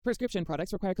Prescription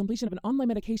products require completion of an online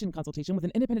medication consultation with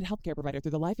an independent healthcare provider through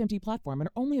the LifeMD platform and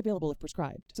are only available if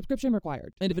prescribed. Subscription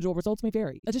required. Individual results may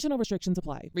vary. Additional restrictions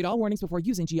apply. Read all warnings before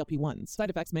using GLP-1s.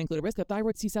 Side effects may include a risk of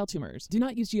thyroid C-cell tumors. Do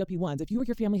not use GLP-1s if you or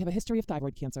your family have a history of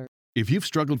thyroid cancer. If you've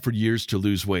struggled for years to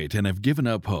lose weight and have given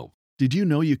up hope, did you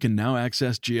know you can now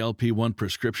access GLP-1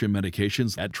 prescription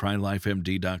medications at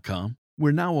TryLifeMD.com?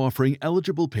 We're now offering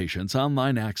eligible patients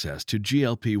online access to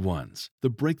GLP-1s, the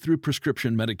breakthrough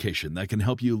prescription medication that can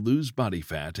help you lose body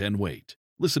fat and weight.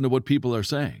 Listen to what people are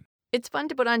saying. It's fun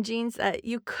to put on jeans that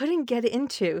you couldn't get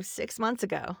into 6 months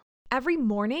ago. Every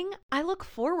morning, I look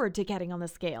forward to getting on the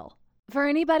scale. For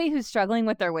anybody who's struggling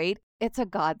with their weight, it's a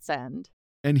godsend.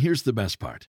 And here's the best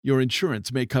part. Your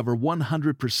insurance may cover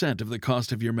 100% of the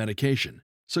cost of your medication.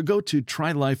 So go to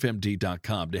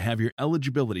TryLifeMD.com to have your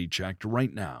eligibility checked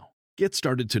right now. Get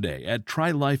started today at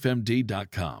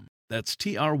TryLifeMD.com. That's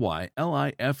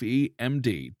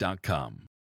TryLifeMD.com.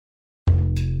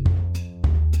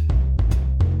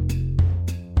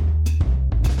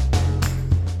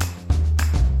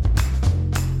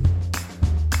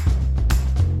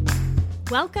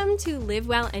 Welcome to Live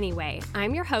Well Anyway.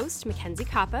 I'm your host, MacKenzie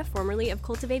Kappa, formerly of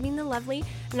Cultivating the Lovely,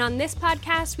 and on this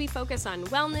podcast, we focus on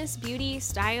wellness, beauty,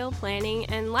 style, planning,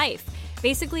 and life.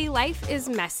 Basically, life is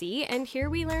messy, and here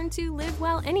we learn to live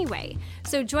well anyway.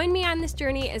 So join me on this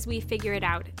journey as we figure it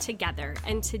out together.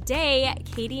 And today,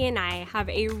 Katie and I have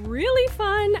a really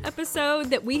fun episode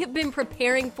that we have been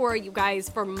preparing for you guys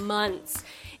for months.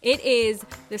 It is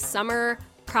the summer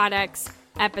products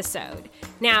episode.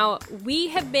 Now, we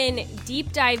have been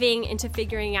deep diving into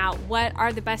figuring out what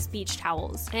are the best beach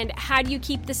towels and how do you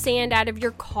keep the sand out of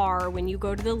your car when you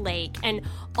go to the lake and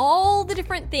all the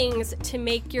different things to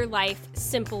make your life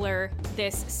simpler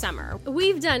this summer.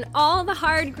 We've done all the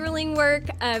hard, grueling work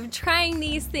of trying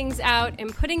these things out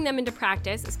and putting them into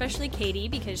practice, especially Katie,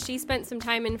 because she spent some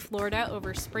time in Florida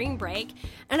over spring break.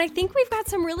 And I think we've got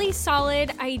some really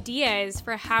solid ideas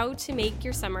for how to make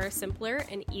your summer simpler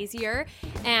and easier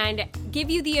and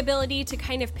give you the ability to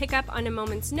kind of pick up on a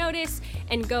moment's notice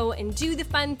and go and do the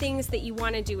fun things that you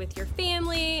want to do with your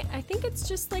family. I think it's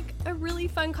just like a really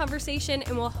fun conversation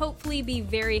and will hopefully be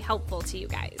very helpful to you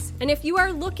guys. And if you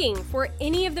are looking for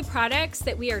any of the products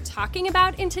that we are talking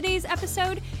about in today's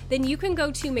episode, then you can go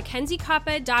to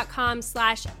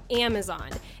MackenzieKappa.com/Amazon.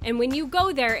 And when you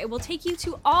go there, it will take you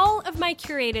to all of my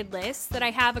curated lists that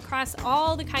I have across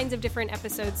all the kinds of different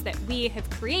episodes that we have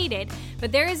created.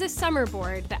 But there is a summer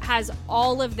board that has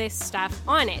all of this stuff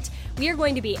on it. We are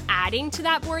going to be adding to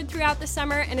that board throughout the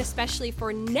summer, and especially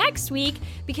for next week,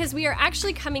 because we are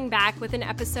actually coming back with an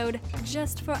episode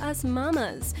just for us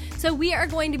mamas. So we are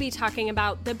going to be talking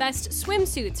about the best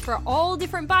swimsuits for all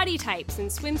different body types and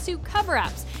swimsuit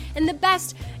cover-ups, and the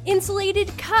best insulated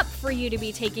cup for you to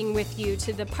be taking with you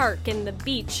to the park and the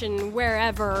beach and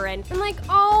wherever, and like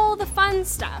all the fun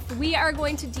stuff. We are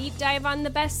going to deep dive on the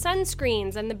best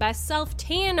sunscreens and the best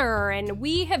self-tanner, and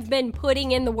we have been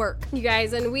putting in the work, you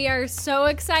guys, and we are so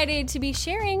excited to be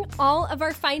sharing all of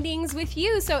our findings with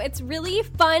you. So it's really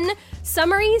fun,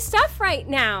 summery stuff right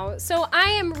now. So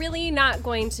I am really not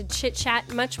going to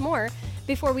chit-chat much more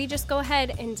before we just go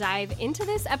ahead and dive into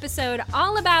this episode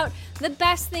all about the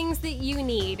best things that you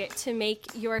need to make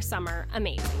your summer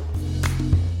amazing.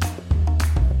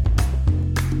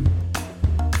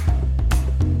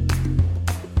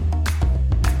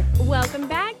 Welcome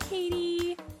back,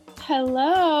 Katie.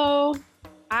 Hello.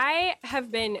 I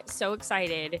have been so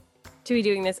excited to be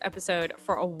doing this episode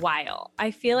for a while.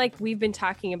 I feel like we've been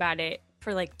talking about it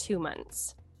for like 2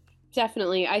 months.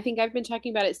 Definitely. I think I've been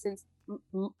talking about it since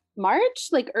March,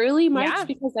 like early March,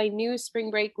 because I knew spring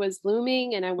break was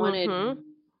looming and I wanted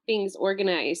things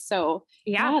organized. So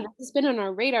yeah, this has been on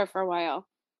our radar for a while.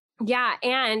 Yeah.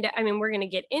 And I mean, we're going to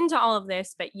get into all of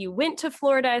this, but you went to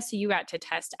Florida, so you got to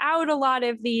test out a lot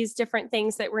of these different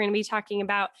things that we're going to be talking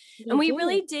about. And we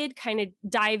really did kind of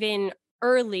dive in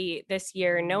early this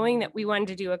year, knowing that we wanted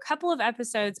to do a couple of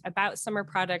episodes about summer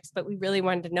products, but we really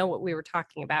wanted to know what we were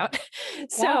talking about.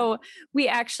 So we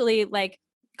actually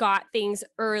got things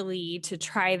early to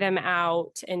try them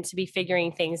out and to be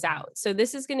figuring things out. So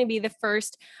this is going to be the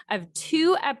first of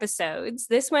 2 episodes.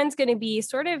 This one's going to be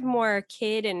sort of more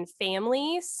kid and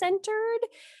family centered.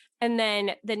 And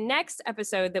then the next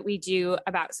episode that we do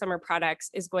about summer products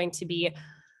is going to be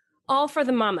all for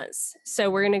the mamas.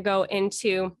 So we're going to go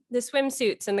into the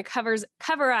swimsuits and the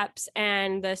cover-ups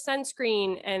and the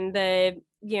sunscreen and the,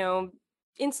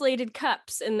 insulated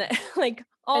cups and the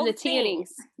all and the tannings.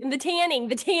 And the tanning,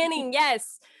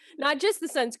 yes. Not just the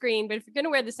sunscreen, but if you're going to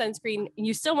wear the sunscreen,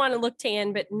 you still want to look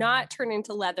tan, but not turn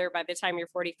into leather by the time you're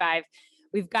 45.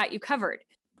 We've got you covered.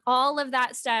 all of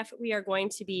that stuff we are going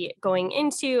to be going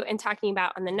into and talking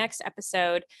about on the next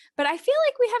episode. But I feel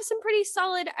like we have some pretty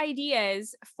solid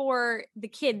ideas for the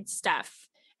kids stuff.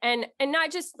 And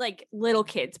not just like little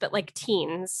kids, but like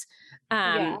teens,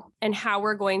 and how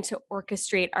we're going to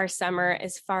orchestrate our summer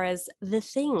as far as the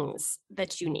things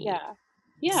that you need. Yeah.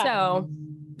 Yeah.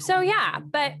 So yeah,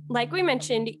 but like we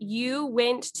mentioned, you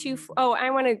went to,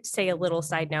 I want to say a little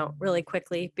side note really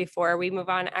quickly before we move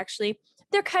on. Actually,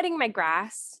 they're cutting my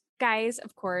grass. Guys,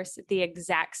 of course, at the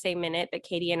exact same minute that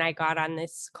Katie and I got on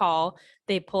this call,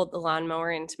 they pulled the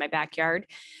lawnmower into my backyard.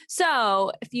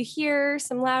 So if you hear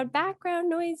some loud background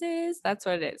noises, that's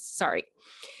what it is. Sorry.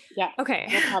 Yeah. Okay.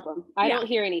 No problem. I don't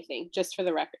hear anything, just for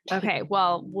the record. Okay.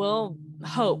 Well, we'll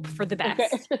hope for the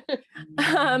best.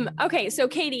 Okay. Okay. So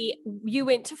Katie, you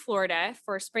went to Florida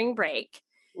for spring break.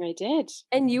 I did.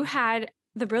 And you had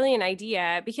the brilliant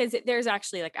idea, because there's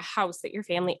actually like a house that your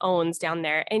family owns down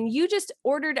there, and you just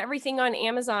ordered everything on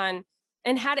Amazon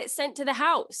and had it sent to the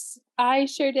house. I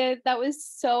sure did. That was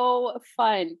so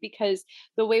fun, because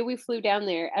the way we flew down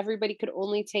there, everybody could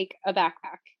only take a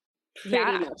backpack.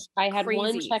 Pretty much. I had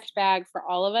one checked bag for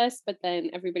all of us, but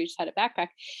then everybody just had a backpack.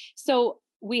 So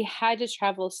we had to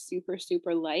travel super,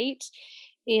 super light.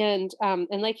 And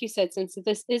like you said, since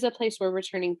this is a place we're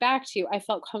returning back to, I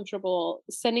felt comfortable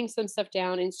sending some stuff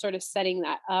down and sort of setting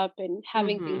that up and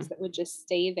having things that would just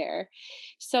stay there.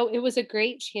 So it was a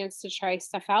great chance to try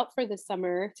stuff out for the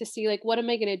summer, to see like, what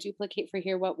am I going to duplicate for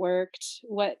here? What worked?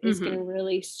 What is going to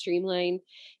really streamline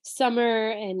summer?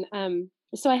 And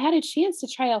so I had a chance to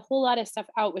try a whole lot of stuff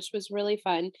out, which was really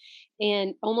fun.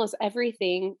 And almost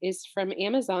everything is from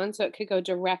Amazon, so it could go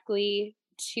directly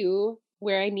to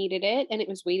where I needed it, and it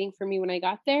was waiting for me when I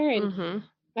got there. And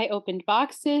I opened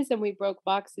boxes, and we broke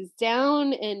boxes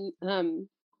down, and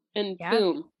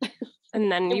boom.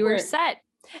 And then you were set.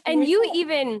 And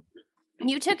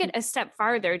you took it a step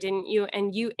farther, didn't you?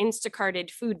 And you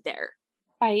Instacarted food there.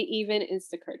 I even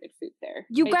Instacarted food there.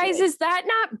 You guys, is that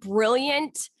not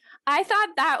brilliant? I thought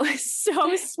that was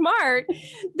so smart.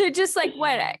 They're just like,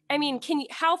 what? I mean,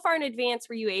 how far in advance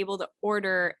were you able to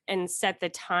order and set the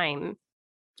time?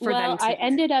 I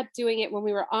ended up doing it when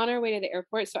we were on our way to the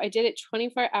airport. So I did it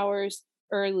 24 hours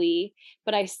early,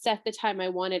 but I set the time I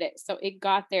wanted it. So it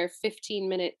got there 15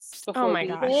 minutes before we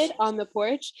did on the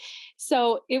porch.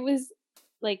 So it was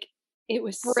like, it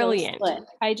was brilliant. So split.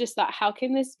 I just thought, how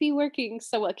can this be working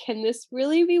so well? Can this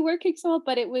really be working so well?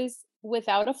 But it was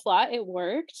without a flaw. It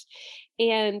worked.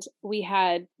 And we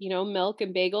had, milk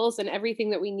and bagels and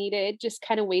everything that we needed just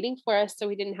kind of waiting for us, so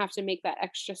we didn't have to make that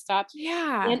extra stop.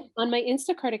 Yeah. And on my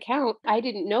Instacart account, I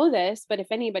didn't know this, but if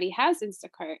anybody has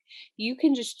Instacart, you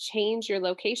can just change your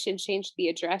location, change the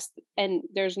address, and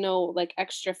there's no like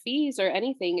extra fees or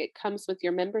anything. It comes with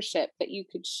your membership that you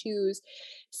could choose.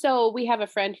 So we have a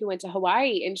friend who went to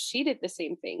Hawaii, and she did the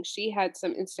same thing. She had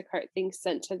some Instacart things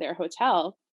sent to their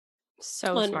hotel.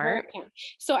 So smart.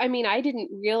 So, I mean, I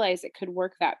didn't realize it could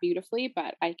work that beautifully,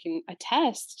 but I can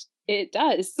attest it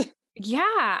does.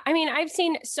 Yeah. I mean, I've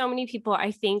seen so many people, I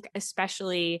think,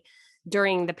 especially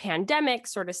during the pandemic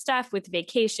sort of stuff with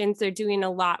vacations, they're doing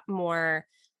a lot more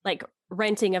like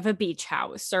renting of a beach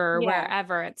house or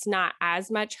wherever. It's not as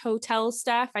much hotel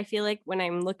stuff, I feel like, when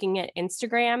I'm looking at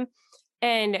Instagram.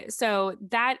 And so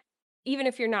that, even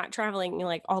if you're not traveling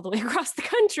like all the way across the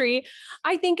country,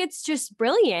 I think it's just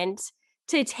brilliant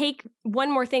to take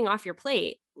one more thing off your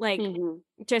plate. Like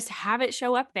just have it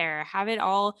show up there, have it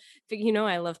all,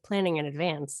 I love planning in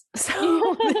advance.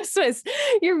 So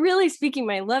you're really speaking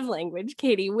my love language,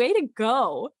 Katie. Way to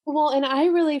go. Well, and I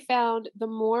really found the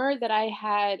more that I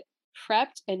had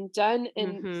prepped and done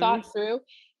and thought through,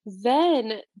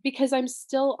 then, because I'm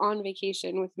still on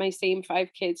vacation with my same 5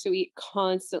 kids who eat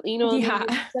constantly, I'm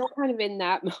still kind of in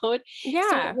that mode. Yeah.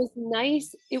 So it was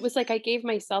nice. It was like I gave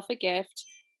myself a gift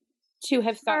to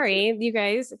have thought. Sorry, you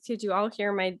guys, did you all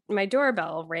hear my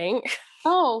doorbell ring?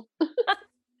 Oh.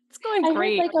 It's going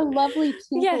great. I heard like a lovely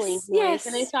tinkling noise, yes.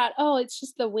 And I thought, oh, it's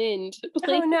just the wind.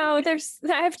 Oh no,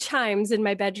 I have chimes in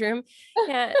my bedroom.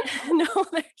 Yeah, no,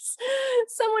 there's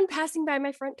someone passing by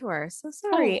my front door. So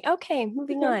sorry. Oh. Okay,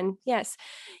 moving on. Yes,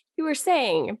 you were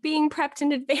saying being prepped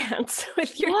in advance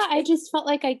with your kids. I just felt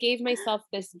like I gave myself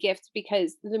this gift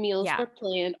because the meals were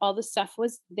planned, all the stuff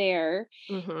was there,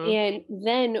 and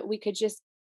then we could just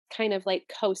kind of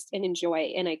like coast and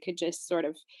enjoy, and I could just sort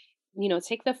of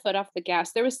take the foot off the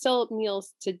gas. There was still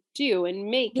meals to do and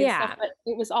make and stuff, but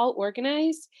it was all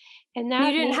organized. And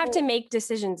that you didn't have to make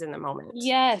decisions in the moment.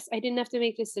 Yes, I didn't have to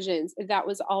make decisions. That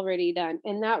was already done.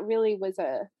 And that really was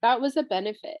a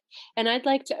benefit. And I'd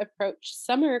like to approach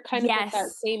summer kind of with that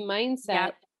same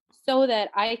mindset so that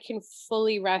I can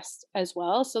fully rest as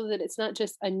well, so that it's not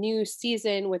just a new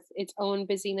season with its own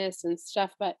busyness and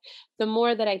stuff. But the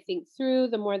more that I think through,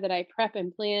 the more that I prep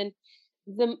and plan,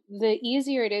 the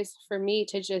easier it is for me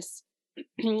to just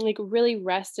like really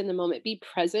rest in the moment, be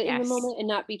present in the Yes. moment, and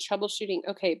not be troubleshooting.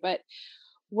 Okay, but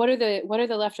what are the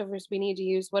leftovers we need to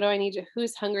use? What do I need to,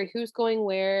 who's hungry, who's going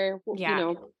where,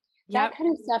 Yeah. that Yep.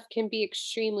 kind of stuff can be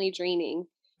extremely draining.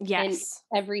 And Yes.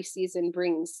 every season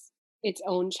brings its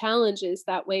own challenges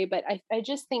that way. But I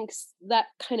just think that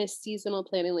kind of seasonal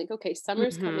planning, like, okay,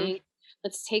 summer's coming.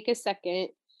 Let's take a second.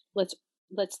 Let's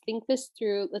let's think this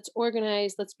through. Let's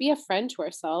organize. Let's be a friend to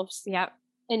ourselves Yep.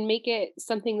 and make it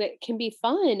something that can be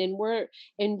fun. And we're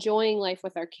enjoying life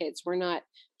with our kids. We're not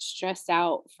stressed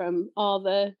out from all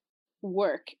the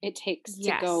work it takes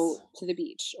to go Yes. to the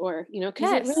beach, or,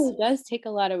 because it Yes. really does take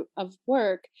a lot of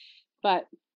work. But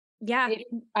Yeah.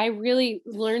 I really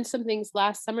learned some things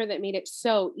last summer that made it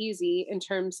so easy in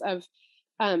terms of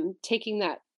taking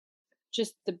that,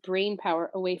 just the brain power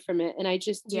away from it. And I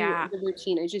just do Yeah. the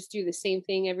routine. I just do the same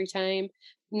thing every time.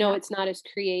 No, Yep. it's not as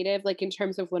creative. Like in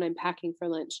terms of when I'm packing for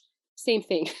lunch, same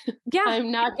thing. Yeah.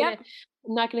 I'm not gonna, Yep.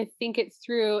 I'm not gonna think it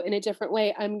through in a different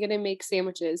way. I'm gonna make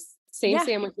sandwiches. Same Yeah.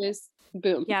 sandwiches.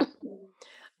 Boom. Yep.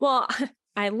 Well,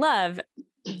 I love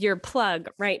your plug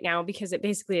right now because it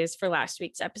basically is for last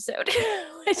week's episode,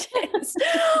 which is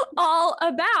all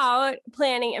about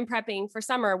planning and prepping for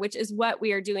summer, which is what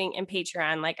we are doing in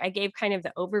Patreon. Like I gave kind of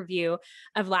the overview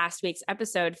of last week's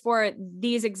episode for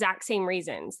these exact same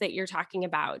reasons that you're talking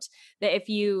about, that if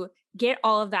you get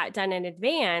all of that done in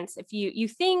advance, if you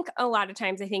think a lot of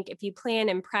times, I think if you plan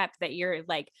and prep that you're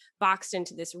like boxed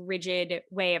into this rigid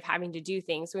way of having to do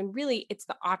things, when really it's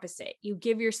the opposite. You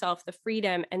give yourself the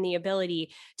freedom and the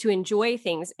ability to enjoy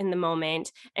things in the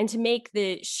moment and to make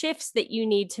the shifts that you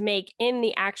need to make in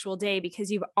the actual day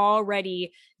because you've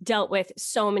already dealt with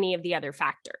so many of the other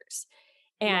factors.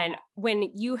 And when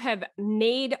you have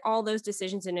made all those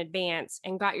decisions in advance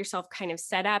and got yourself kind of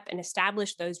set up and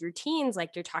established those routines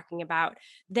like you're talking about,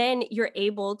 then you're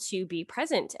able to be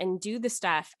present and do the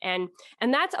stuff. And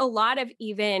that's a lot of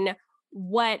even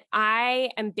what I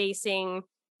am basing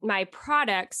my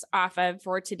products off of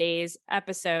for today's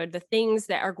episode, the things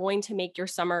that are going to make your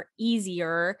summer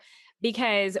easier.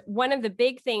 Because one of the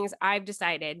big things I've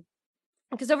decided,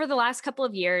 because over the last couple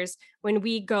of years, when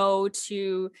we go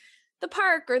to the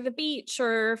park or the beach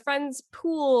or friend's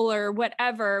pool or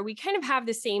whatever, we kind of have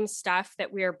the same stuff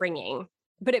that we're bringing,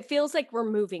 but it feels like we're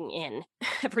moving in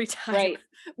every time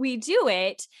we do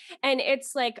it. And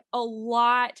it's like a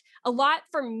lot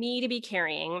for me to be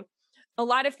carrying, a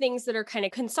lot of things that are kind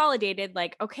of consolidated,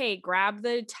 like, okay, grab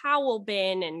the towel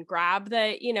bin and grab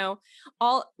the,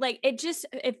 all like,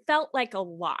 it felt like a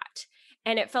lot,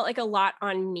 and it felt like a lot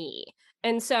on me.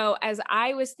 And so as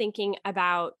I was thinking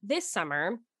about this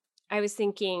summer, I was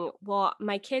thinking, well,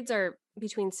 my kids are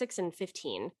between 6 and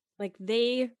 15. Like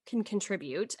they can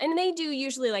contribute and they do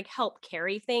usually like help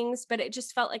carry things, but it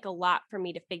just felt like a lot for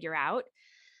me to figure out.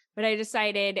 But I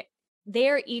decided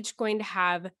they're each going to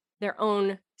have their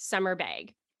own summer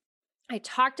bag. I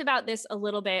talked about this a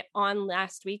little bit on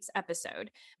last week's episode,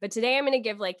 but today I'm going to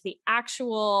give like the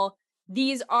actual,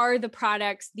 these are the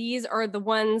products, these are the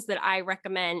ones that I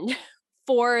recommend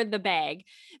for the bag,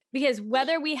 because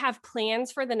whether we have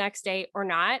plans for the next day or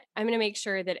not, I'm going to make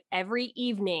sure that every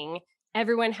evening,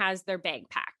 everyone has their bag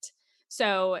packed.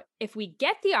 So if we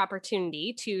get the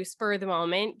opportunity to spur the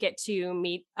moment, get to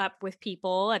meet up with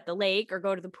people at the lake or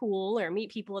go to the pool or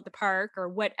meet people at the park or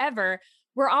whatever,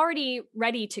 we're already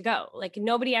ready to go. Like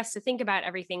nobody has to think about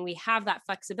everything. We have that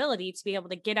flexibility to be able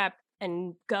to get up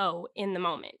and go in the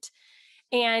moment.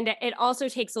 And it also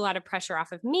takes a lot of pressure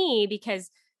off of me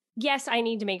because yes, I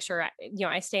need to make sure,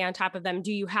 I stay on top of them.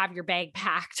 Do you have your bag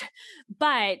packed?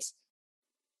 But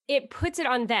it puts it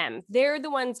on them. They're the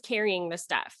ones carrying the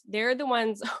stuff. They're the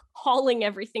ones hauling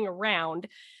everything around.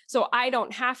 So I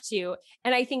don't have to.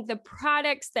 And I think the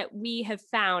products that we have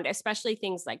found, especially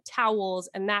things like towels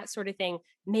and that sort of thing,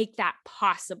 make that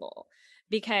possible.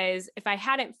 Because if I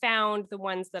hadn't found the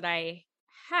ones that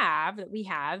we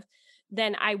have,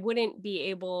 then I wouldn't be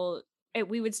able,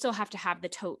 we would still have to have the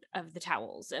tote of the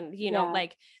towels. And,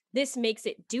 like this makes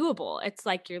it doable. It's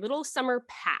like your little summer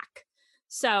pack.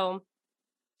 So,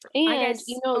 and I guess,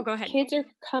 go ahead. Kids are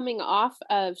coming off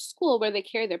of school where they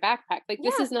carry their backpack. Like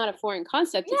this is not a foreign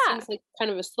concept. It seems like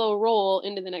kind of a slow roll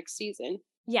into the next season.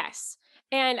 Yes.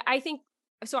 And I think,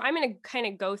 so I'm going to kind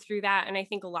of go through that. And I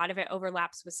think a lot of it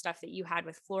overlaps with stuff that you had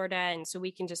with Florida. And so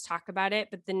we can just talk about it.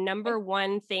 But the number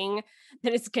one thing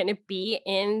that is going to be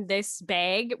in this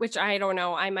bag, which I don't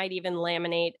know, I might even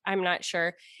laminate, I'm not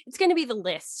sure. It's going to be the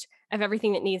list of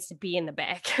everything that needs to be in the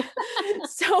bag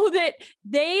so that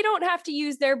they don't have to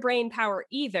use their brain power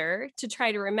either to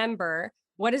try to remember,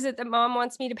 what is it that mom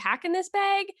wants me to pack in this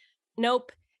bag?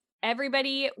 Nope.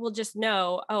 Everybody will just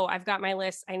know, oh, I've got my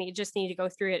list. Just need to go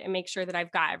through it and make sure that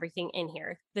I've got everything in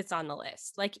here that's on the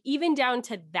list. Like even down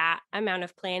to that amount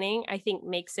of planning, I think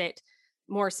makes it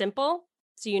more simple.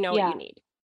 So you know what you need.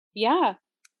 Yeah.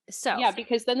 So yeah,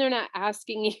 because then they're not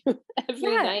asking you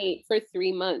every night for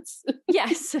 3 months.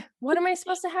 Yes. What am I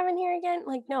supposed to have in here again?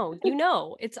 Like, no,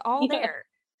 it's all there.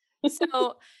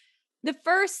 So the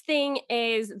first thing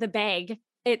is the bag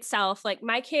itself. Like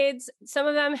my kids, some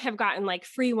of them have gotten like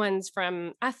free ones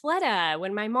from Athleta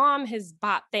when my mom has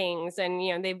bought things, and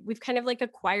we've kind of like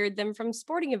acquired them from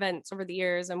sporting events over the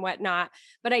years and whatnot.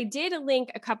 But I did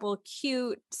link a couple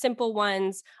cute, simple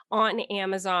ones on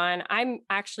Amazon. I'm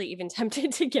actually even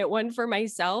tempted to get one for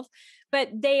myself, but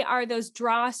they are those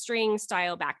drawstring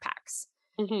style backpacks.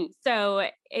 Mm-hmm. So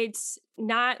it's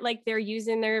not like they're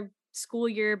using their school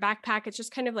year backpack. It's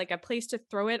just kind of like a place to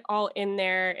throw it all in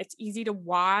there. It's easy to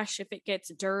wash if it gets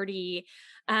dirty.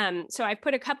 So I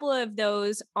put a couple of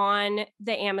those on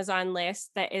the Amazon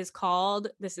list that is called,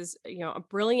 this is, a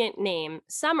brilliant name,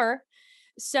 Summer.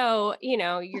 So,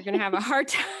 you're going to have a hard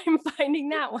time finding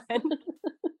that one.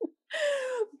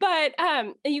 But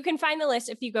you can find the list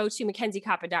if you go to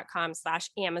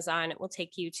MackenzieKoppa.com/Amazon. It will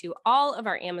take you to all of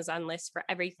our Amazon lists for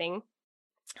everything.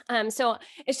 So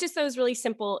it's just those really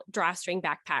simple drawstring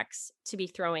backpacks to be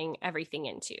throwing everything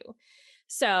into.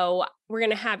 So we're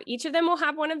going to have, each of them will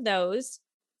have one of those.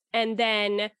 And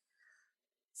then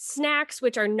snacks,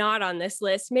 which are not on this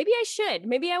list. Maybe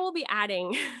I will be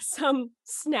adding some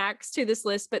snacks to this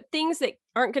list, but things that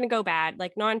aren't going to go bad,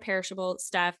 like non-perishable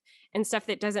stuff and stuff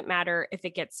that doesn't matter if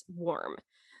it gets warm.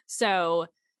 So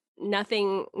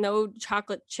no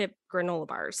chocolate chip granola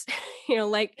bars,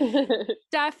 like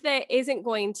stuff that isn't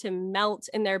going to melt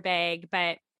in their bag,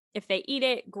 but if they eat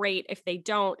it, great. If they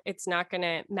don't, it's not going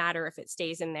to matter if it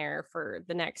stays in there for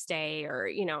the next day, or,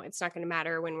 it's not going to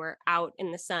matter when we're out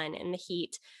in the sun and the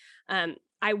heat.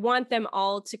 I want them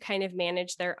all to kind of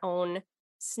manage their own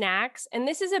snacks. And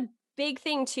this is a big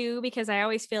thing too, because I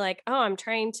always feel like, oh, I'm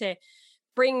trying to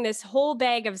bring this whole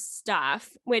bag of stuff,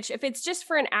 which if it's just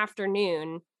for an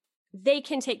afternoon, they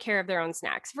can take care of their own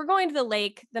snacks. If we're going to the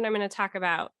lake, then I'm going to talk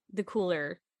about the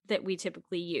cooler that we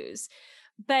typically use.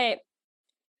 But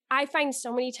I find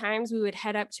so many times we would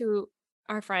head up to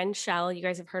our friend Shell. You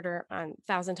guys have heard her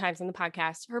 1,000 times on the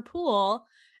podcast, her pool.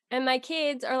 And my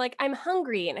kids are like, I'm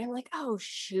hungry. And I'm like, oh,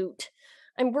 shoot.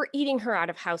 We're eating her out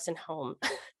of house and home.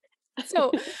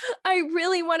 So I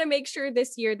really want to make sure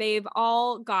this year they've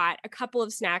all got a couple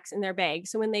of snacks in their bag.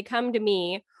 So when they come to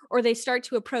me or they start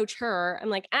to approach her, I'm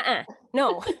like,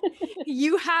 no,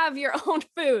 you have your own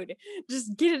food.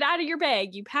 Just get it out of your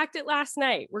bag. You packed it last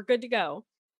night. We're good to go.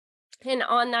 And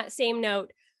on that same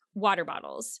note, water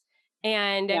bottles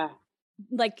and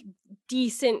like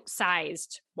decent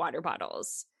sized water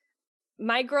bottles.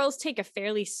 My girls take a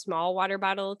fairly small water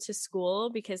bottle to school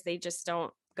because they just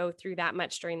don't go through that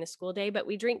much during the school day, but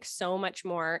we drink so much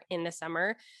more in the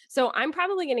summer. So I'm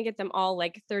probably going to get them all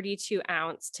like 32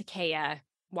 ounce Takea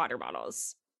water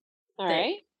bottles. All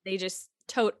right. They just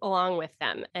tote along with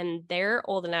them, and they're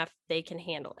old enough they can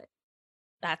handle it.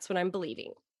 That's what I'm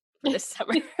believing for this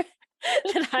summer.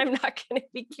 That I'm not going to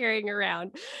be carrying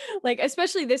around, like,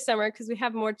 especially this summer, because we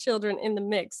have more children in the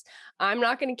mix. I'm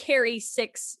not going to carry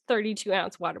 6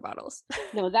 32-ounce water bottles.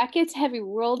 No, that gets heavy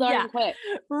real darn quick.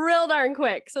 Real darn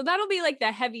quick. So that'll be like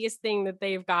the heaviest thing that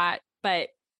they've got, but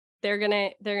they're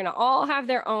going to all have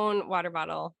their own water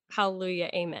bottle. Hallelujah.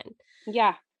 Amen.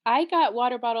 Yeah. I got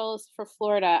water bottles for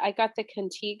Florida. I got the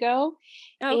Contigo.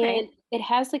 Okay. And it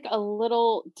has like a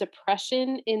little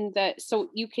depression in so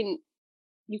you can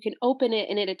open it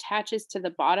and it attaches to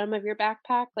the bottom of your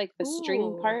backpack, like the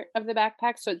string part of the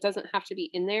backpack. So it doesn't have to be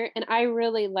in there. And I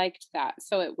really liked that.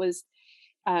 So it was,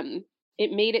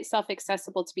 it made itself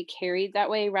accessible to be carried that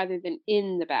way rather than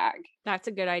in the bag. That's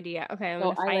a good idea. Okay. I'm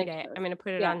going to find it. I'm going to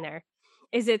put it on there.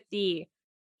 Is it the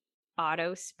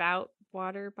auto spout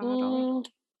water bottle?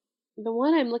 The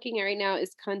one I'm looking at right now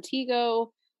is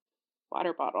Contigo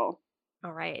water bottle.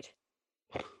 All right.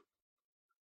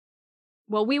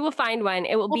 Well, we will find one.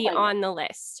 It will be on the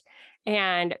list.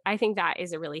 And I think that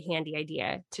is a really handy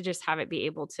idea to just have it be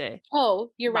able to.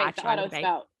 Oh, you're right. The auto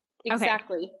spout.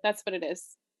 Exactly. Okay. That's what it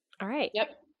is. All right.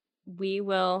 Yep. We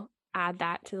will add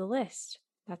that to the list.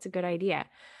 That's a good idea.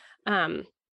 I'm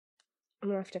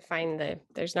going to have to find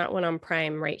there's not one on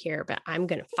Prime right here, but I'm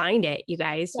going to find it. You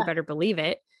guys, you better believe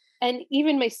it. And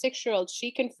even my 6-year-old,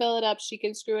 she can fill it up, she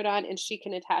can screw it on, and she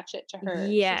can attach it to her.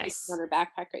 Yes. She's on her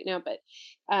backpack right now, but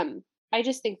I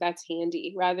just think that's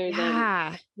handy rather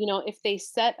than, if they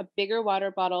set a bigger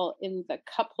water bottle in the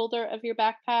cup holder of your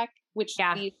backpack, which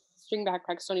these string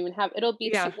backpacks don't even have, it'll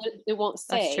be, it won't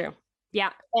say. That's true. Yeah.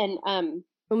 And,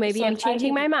 well, maybe I'm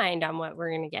changing my mind on what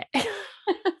we're going to get.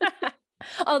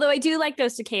 Although I do like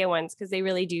those Takea ones because they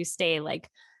really do stay like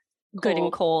good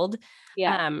and cold.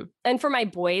 Yeah. And for my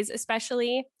boys,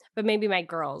 especially, but maybe my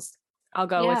girls, I'll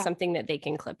go with something that they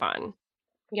can clip on.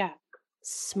 Yeah.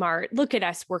 Smart. Look at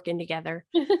us working together.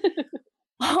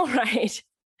 All right.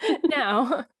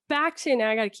 Now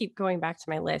I got to keep going back to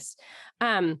my list.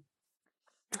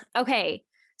 Okay.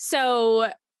 So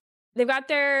they've got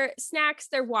their snacks,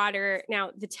 their water.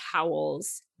 Now the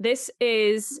towels. This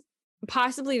is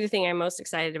possibly the thing I'm most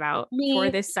excited about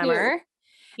for this summer.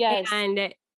 Yes.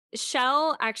 And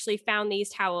Shell actually found these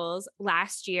towels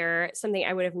last year, something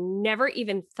I would have never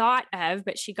even thought of,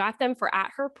 but she got them for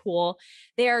at her pool.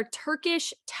 They are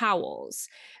Turkish towels.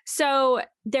 So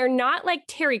they're not like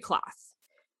terry cloth.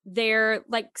 They're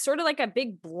like sort of like a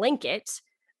big blanket,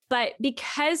 but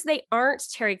because they aren't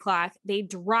terry cloth, they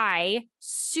dry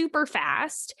super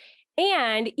fast.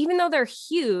 And even though they're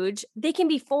huge, they can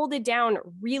be folded down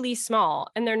really small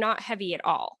and they're not heavy at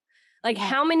all. Like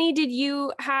how many did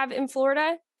you have in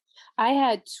Florida? I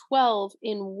had 12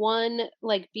 in one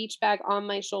like beach bag on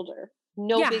my shoulder.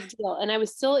 No big deal. And I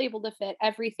was still able to fit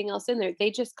everything else in there.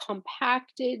 They just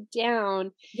compacted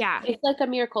down. Yeah. It's like a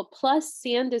miracle. Plus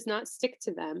sand does not stick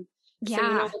to them. Yeah.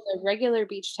 So, with a regular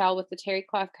beach towel with the terry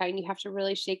cloth kind, you have to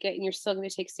really shake it and you're still going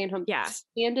to take sand home. Yeah.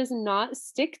 Sand does not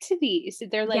stick to these.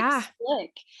 They're like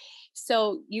slick.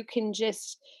 So you can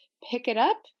just pick it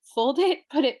up, fold it,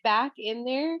 put it back in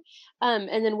there.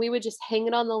 And then we would just hang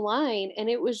it on the line and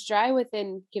it was dry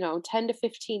within, 10 to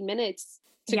 15 minutes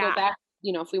to go back.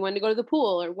 If we wanted to go to the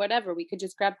pool or whatever, we could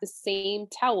just grab the same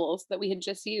towels that we had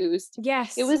just used.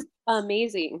 Yes. It was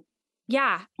amazing.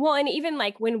 Yeah. Well, and even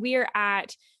like when we're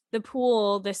at the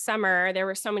pool this summer, there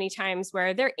were so many times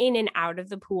where they're in and out of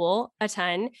the pool a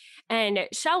ton. And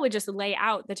Shell would just lay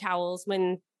out the towels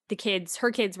when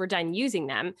her kids were done using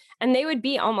them, and they would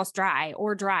be almost dry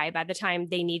by the time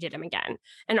they needed them again.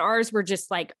 And ours were just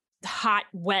like hot,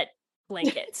 wet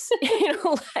blankets,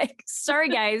 like, sorry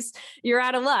guys, you're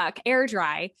out of luck, air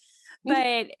dry.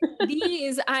 But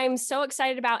these I'm so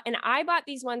excited about. And I bought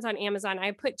these ones on Amazon.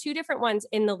 I put 2 different ones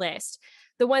in the list.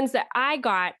 The ones that I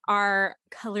got are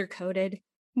color coded,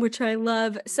 which I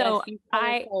love. So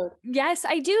yes,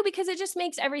 I do, because it just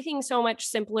makes everything so much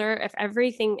simpler if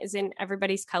everything is in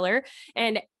everybody's color.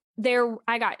 And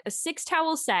I got a 6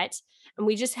 towel set, and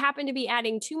we just happened to be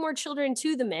adding 2 more children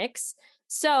to the mix.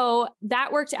 So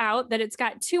that worked out that it's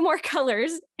got 2 more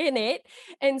colors in it.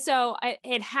 And so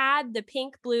it had the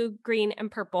pink, blue, green, and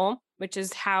purple, which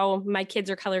is how my kids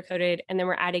are color coded. And then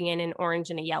we're adding in an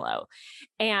orange and a yellow.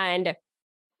 And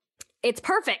it's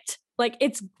perfect. Like,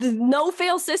 it's the no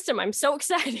fail system. I'm so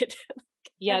excited.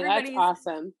 Yeah, that's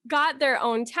awesome. Got their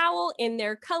own towel in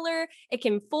their color. It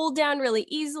can fold down really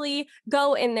easily,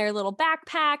 go in their little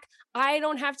backpack. I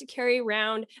don't have to carry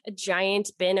around a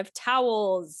giant bin of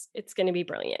towels. It's going to be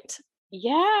brilliant.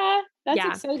 Yeah,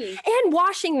 that's exciting. And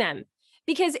washing them,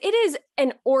 because it is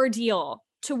an ordeal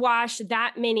to wash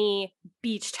that many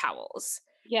beach towels.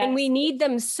 Yes. And we need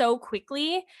them so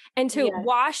quickly. And to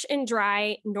wash and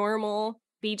dry normal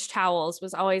beach towels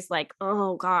was always like,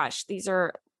 oh gosh,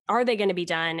 are they going to be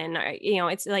done? And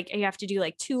it's like you have to do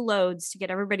like 2 loads to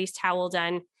get everybody's towel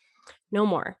done. No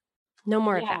more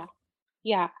of that.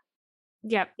 Yeah.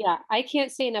 Yep. Yeah. I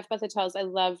can't say enough about the towels. I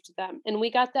loved them. And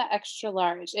we got the extra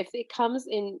large. If it comes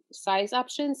in size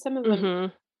options, some of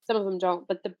them don't,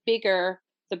 but the bigger,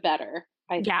 the better.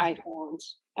 I found,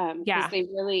 because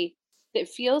it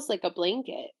feels like a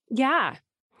blanket. Yeah.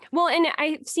 Well, and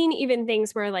I've seen even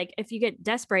things where, like, if you get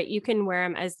desperate, you can wear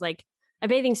them as like a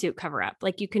bathing suit cover up.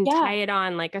 Like, you can tie it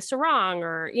on like a sarong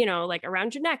or, like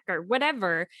around your neck or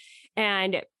whatever.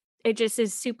 And it just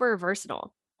is super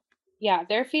versatile. Yeah,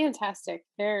 they're fantastic.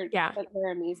 They're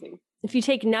amazing. If you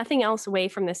take nothing else away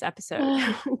from this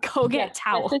episode, go get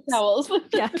towels. Get the towels.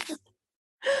 Yes.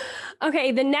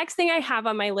 Okay, the next thing I have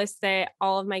on my list that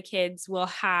all of my kids will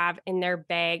have in their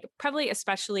bag, probably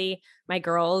especially my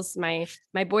girls, my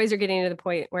boys are getting to the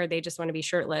point where they just want to be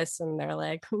shirtless and they're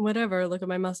like, whatever, look at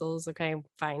my muscles. Okay,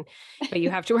 fine. But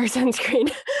you have to wear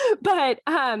sunscreen. But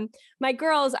my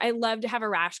girls, I love to have a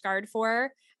rash guard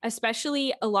for,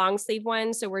 especially a long sleeve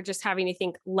one. So we're just having to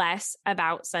think less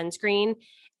about sunscreen.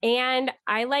 And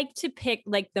I like to pick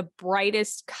like the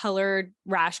brightest colored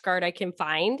rash guard I can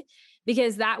find,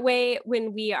 because that way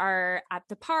when we are at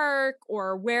the park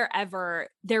or wherever,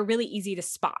 they're really easy to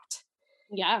spot.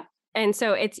 Yeah. And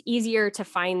so it's easier to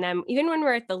find them even when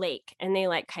we're at the lake and they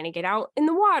like kind of get out in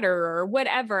the water or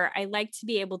whatever. I like to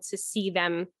be able to see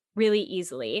them really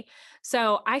easily.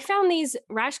 So I found these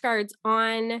rash guards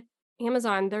on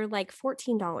Amazon. They're like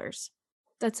 $14.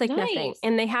 That's like nothing.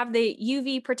 And they have the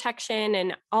UV protection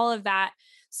and all of that.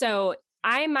 So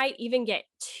I might even get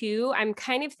 2. I'm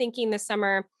kind of thinking this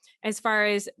summer, as far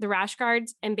as the rash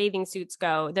guards and bathing suits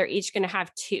go, they're each going to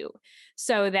have 2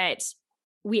 so that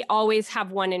we always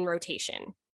have one in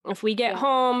rotation. If we get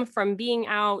home from being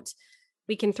out,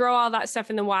 we can throw all that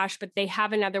stuff in the wash, but they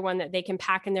have another one that they can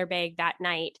pack in their bag that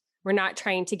night. We're not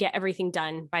trying to get everything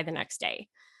done by the next day.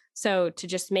 So to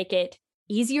just make it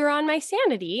easier on my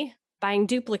sanity, buying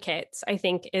duplicates, I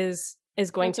think is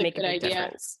going to make a big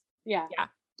difference. Yeah. Yeah.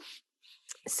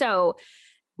 So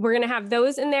we're going to have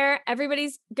those in there.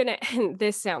 Everybody's going to, and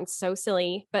this sounds so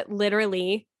silly, but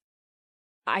literally,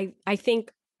 I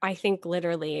think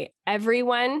literally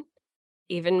everyone,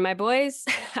 even my boys,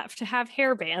 have to have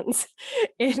hair bands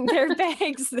in their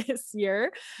bags this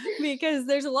year because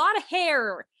there's a lot of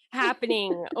hair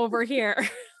happening over here.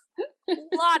 A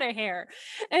lot of hair.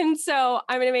 And so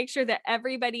I'm going to make sure that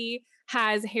everybody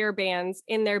has hair bands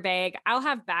in their bag. I'll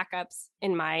have backups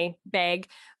in my bag,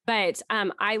 but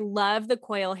I love the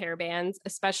coil hair bands,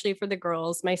 especially for the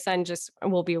girls. My son just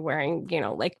will be wearing,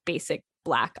 like basic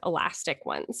black elastic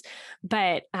ones.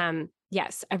 But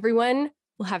yes, everyone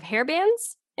will have hair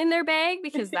bands in their bag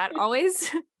because that always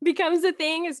becomes a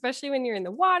thing, especially when you're in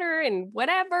the water and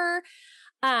whatever.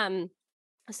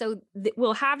 So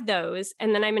we'll have those.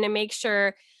 And then I'm going to make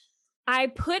sure I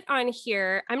put on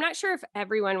here, I'm not sure if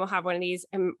everyone will have one of these,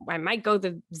 and I might go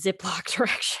the Ziploc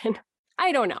direction.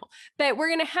 I don't know, but we're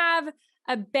going to have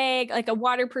a bag, like a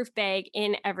waterproof bag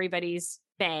in everybody's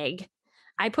bag.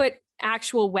 I put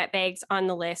actual wet bags on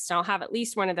the list. And I'll have at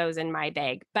least one of those in my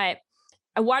bag, but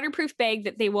a waterproof bag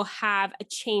that they will have a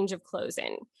change of clothes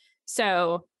in.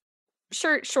 So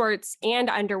shirt, shorts, and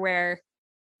underwear.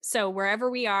 So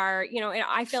wherever we are, and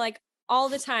I feel like all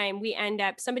the time we end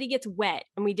up, somebody gets wet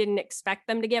and we didn't expect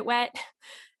them to get wet.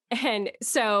 And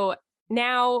so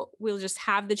now we'll just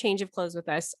have the change of clothes with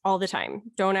us all the time.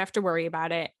 Don't have to worry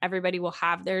about it. Everybody will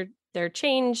have their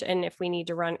change. And if we need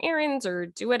to run errands or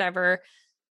do whatever,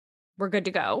 we're good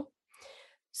to go.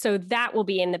 So that will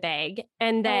be in the bag.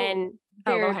 And then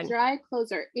their dry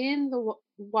clothes are in the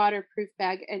waterproof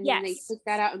bag, and then they take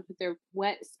that out and put their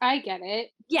wet. I get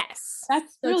it. Yes.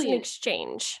 That's brilliant. It's an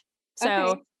exchange.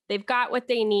 So they've got what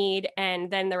they need, and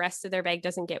then the rest of their bag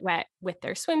doesn't get wet with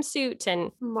their swimsuit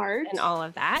and all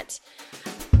of that.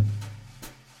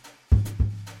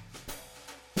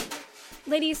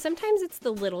 Ladies, sometimes it's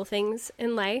the little things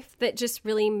in life that just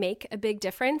really make a big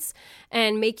difference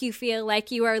and make you feel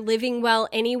like you are living well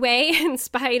anyway, in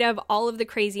spite of all of the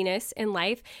craziness in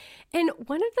life. And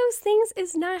one of those things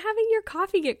is not having your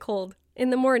coffee get cold in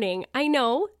the morning. I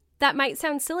know that might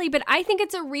sound silly, but I think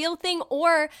it's a real thing.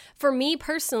 Or for me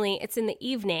personally, it's in the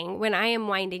evening when I am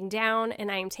winding down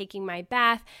and I am taking my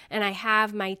bath and I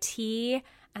have my tea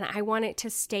and I want it to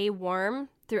stay warm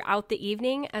throughout the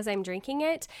evening as I'm drinking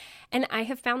it. And I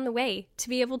have found the way to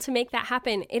be able to make that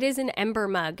happen. It is an Ember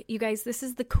mug. You guys, this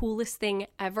is the coolest thing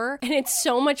ever. And it's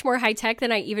so much more high tech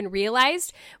than I even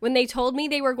realized. When they told me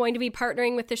they were going to be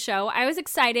partnering with the show, I was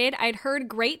excited. I'd heard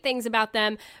great things about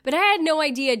them, but I had no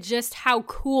idea just how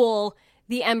cool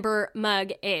the Ember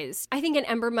mug is. I think an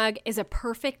Ember mug is a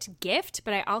perfect gift,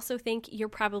 but I also think you're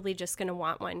probably just going to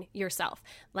want one yourself.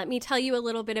 Let me tell you a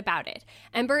little bit about it.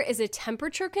 Ember is a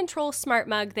temperature control smart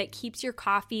mug that keeps your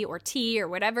coffee or tea or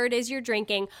whatever it is you're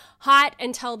drinking hot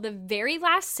until the very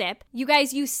last sip. You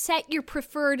guys, you set your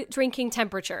preferred drinking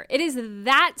temperature. It is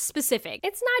that specific.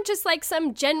 It's not just like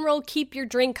some general keep your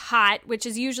drink hot, which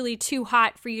is usually too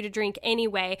hot for you to drink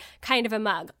anyway, kind of a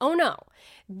mug. Oh no.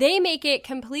 They make it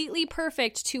completely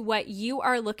perfect to what you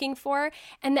are looking for,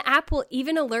 and the app will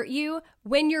even alert you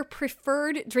when your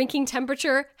preferred drinking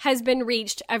temperature has been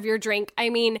reached of your drink. I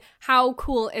mean, how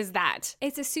cool is that?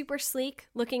 It's a super sleek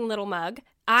looking little mug.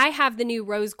 I have the new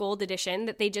rose gold edition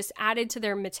that they just added to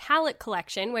their metallic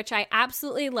collection, which I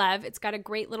absolutely love. It's got a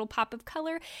great little pop of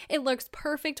color. It looks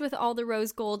perfect with all the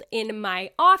rose gold in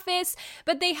my office,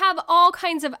 but they have all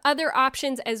kinds of other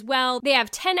options as well. They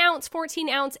have 10 ounce, 14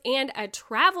 ounce, and a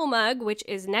travel mug, which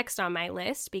is next on my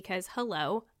list because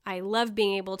hello, I love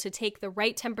being able to take the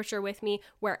right temperature with me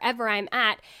wherever I'm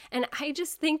at. And I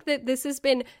just think that this has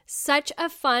been such a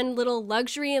fun little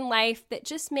luxury in life that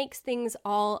just makes things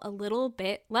all a little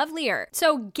bit lovelier.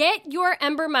 So get your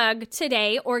Ember mug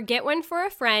today or get one for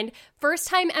a friend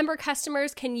First-time Ember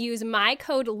customers can use my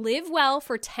code LIVEWELL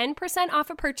for 10%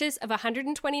 off a purchase of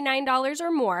 $129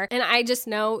 or more, and I just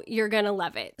know you're going to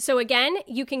love it. So again,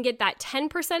 you can get that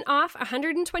 10% off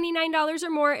 $129 or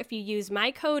more if you use my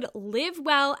code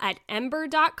LIVEWELL at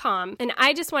ember.com. And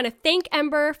I just want to thank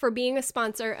Ember for being a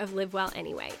sponsor of Live Well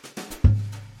Anyway.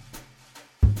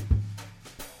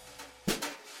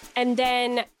 And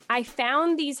then I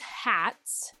found these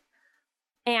hats,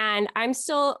 and I'm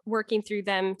still working through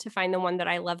them to find the one that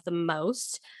I love the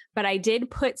most, but I did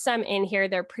put some in here.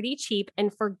 They're pretty cheap.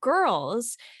 And for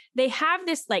girls, they have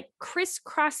this like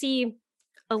crisscrossy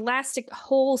elastic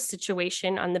hole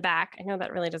situation on the back. I know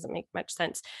that really doesn't make much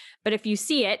sense, but if you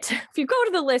see it, if you go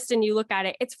to the list and you look at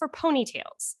it, it's for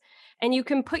ponytails. And you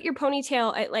can put your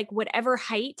ponytail at like whatever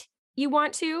height you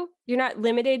want to. You're not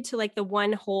limited to like the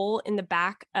one hole in the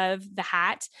back of the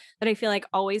hat that I feel like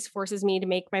always forces me to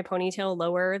make my ponytail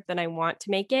lower than I want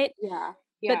to make it. Yeah.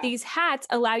 But these hats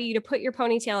allow you to put your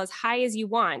ponytail as high as you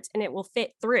want and it will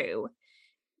fit through.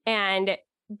 And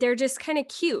they're just kind of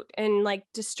cute and like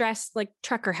distressed like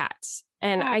trucker hats.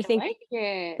 And I think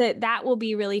that will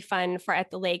be really fun for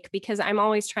at the lake, because I'm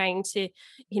always trying to,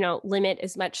 limit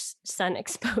as much sun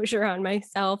exposure on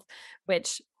myself,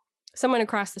 which someone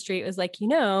across the street was like, you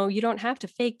don't have to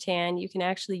fake tan. You can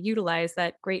actually utilize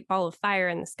that great ball of fire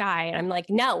in the sky. And I'm like,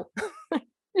 no,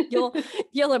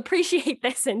 you'll appreciate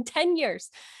this in 10 years.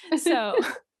 So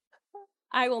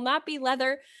I will not be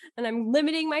leather, and I'm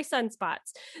limiting my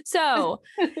sunspots. So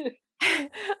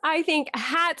I think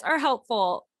hats are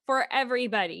helpful for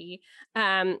everybody.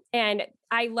 And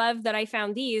I love that I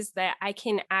found these that I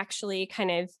can actually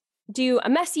kind of do a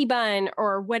messy bun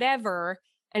or whatever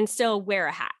and still wear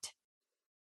a hat.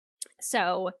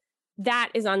 So that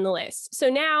is on the list. So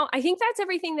now I think that's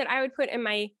everything that I would put in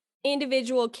my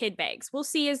individual kid bags. We'll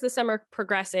see as the summer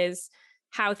progresses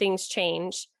how things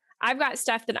change. I've got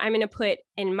stuff that I'm going to put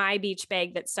in my beach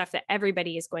bag. That's stuff that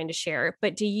everybody is going to share.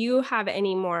 But do you have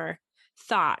any more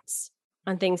thoughts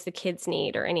on things the kids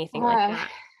need or anything like that?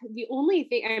 The only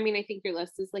thing, I think your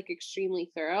list is like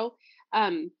extremely thorough.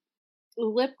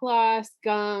 Lip gloss,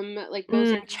 gum, like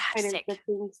those are kind of the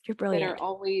things that are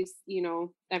always,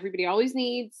 everybody always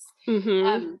needs.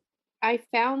 Mm-hmm. I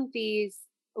found these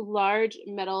large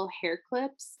metal hair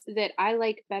clips that I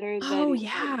like better than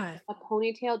a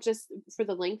ponytail, just for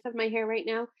the length of my hair right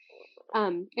now.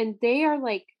 And they are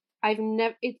like,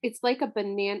 it's like a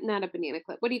banana, not a banana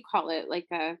clip. What do you call it? Like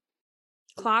a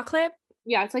claw clip?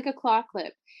 Yeah, it's like a claw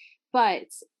clip. But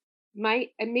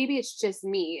and maybe it's just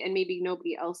me and maybe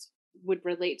nobody else would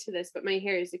relate to this, but my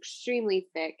hair is extremely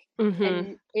thick,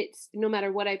 and it's, no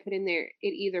matter what I put in there, it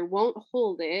either won't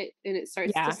hold it and it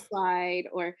starts to slide,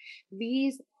 or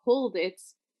these hold it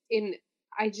in.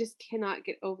 I just cannot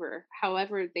get over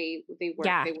however they work.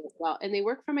 They work well, and they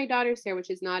work for my daughter's hair,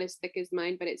 which is not as thick as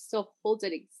mine, but it still holds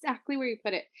it exactly where you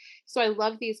put it. So I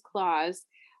love these claws.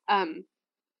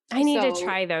 I need to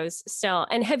try those still.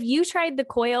 And have you tried the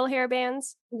coil hair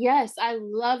bands? Yes, I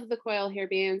love the coil hair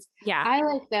bands. Yeah. I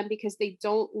like them because they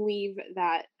don't leave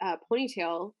that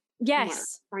ponytail mark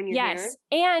on your hair.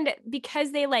 And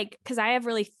because because I have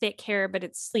really thick hair, but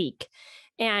it's sleek.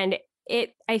 And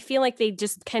I feel like they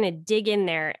just kind of dig in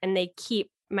there and they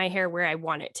keep my hair where I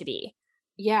want it to be.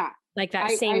 Yeah. Like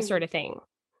that same sort of thing.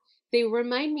 They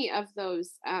remind me of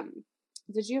those.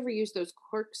 Did you ever use those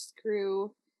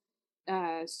corkscrew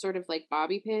sort of like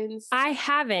bobby pins? I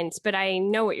haven't, but I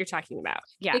know what you're talking about.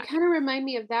 Yeah. They kind of remind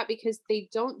me of that because they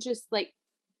don't just like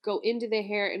go into the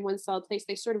hair in one solid place.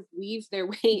 They sort of weave their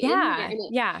way in there,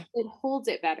 and it holds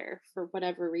it better for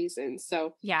whatever reason.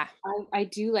 So I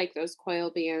do like those coil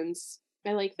bands.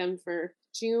 I like them for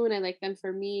June. I like them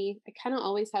for me. I kind of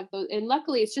always have those, and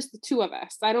luckily it's just the two of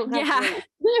us. I don't have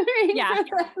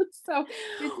so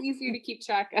it's easier to keep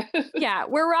track of. Yeah,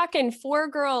 we're rocking 4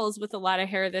 girls with a lot of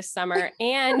hair this summer,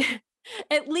 and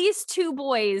at least 2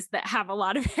 boys that have a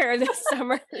lot of hair this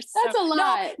summer. That's a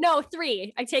lot. No,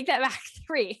 3. I take that back.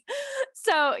 3.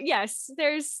 So yes,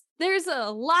 there's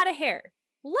a lot of hair.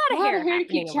 A lot of hair to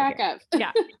keep track of.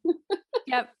 Yeah.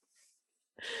 Yep.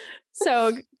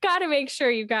 So got to make sure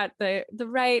you got the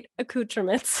right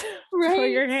accoutrements for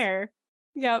your hair.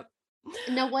 Yep.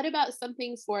 Now, what about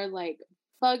something for like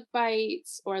bug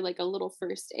bites or like a little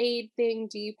first aid thing?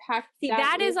 Do you pack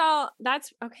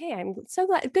that's okay. I'm so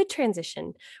glad. Good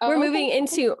transition. We're moving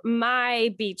into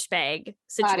my beach bag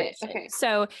situation. Okay.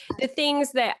 So the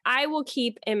things that I will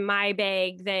keep in my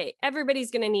bag that everybody's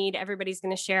going to need, everybody's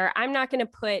going to share. I'm not going to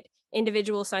put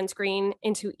individual sunscreen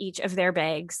into each of their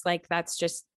bags. Like that's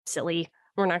just silly.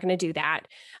 We're not going to do that.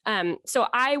 So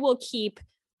I will keep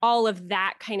all of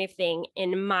that kind of thing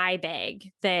in my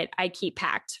bag that I keep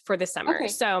packed for the summer. Okay.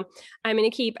 So I'm going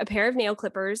to keep a pair of nail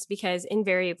clippers because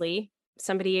invariably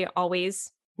somebody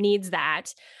always needs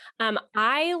that.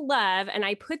 I love, and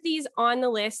I put these on the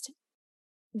list.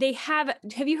 Have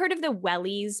you heard of the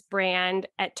Wellies brand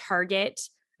at Target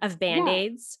of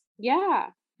Band-Aids? Yeah.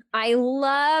 I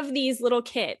love these little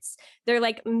kits. They're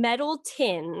like metal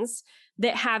tins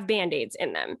that have Band-Aids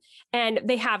in them. And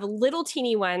they have little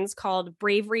teeny ones called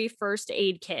Bravery First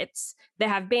Aid Kits that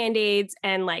have Band-Aids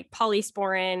and like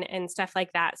polysporin and stuff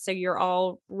like that. So you're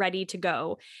all ready to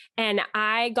go. And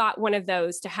I got one of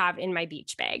those to have in my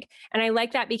beach bag. And I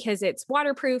like that because it's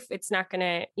waterproof. It's not going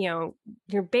to,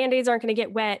 your Band-Aids aren't going to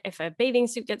get wet if a bathing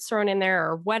suit gets thrown in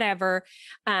there or whatever.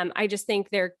 I just think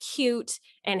they're cute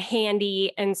and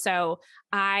handy. And so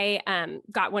I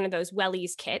got one of those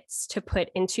Wellies kits to put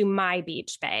into my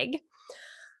beach bag.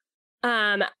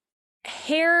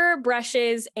 Hair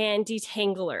brushes and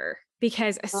detangler,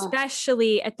 because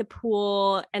especially at the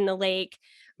pool and the lake,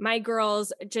 my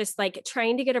girls just like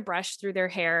trying to get a brush through their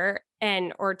hair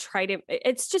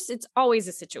it's always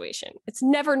a situation. It's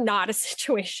never not a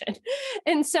situation.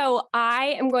 And so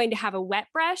I am going to have a wet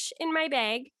brush in my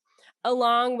bag,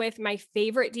 along with my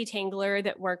favorite detangler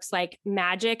that works like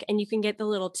magic. And you can get the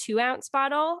little 2-ounce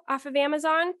bottle off of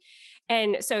Amazon.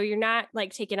 And so you're not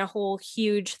like taking a whole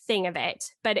huge thing of it,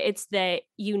 but it's the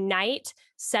Unite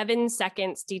 7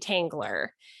 seconds detangler.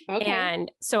 Okay.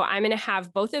 And so I'm going to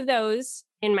have both of those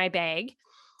in my bag.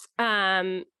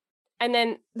 And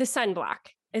then the sunblock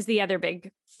is the other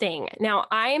big thing. Now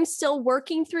I am still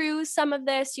working through some of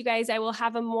this. You guys, I will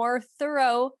have a more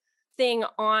thorough thing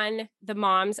on the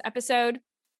moms episode,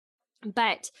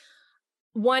 but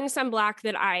one sunblock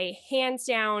that I hands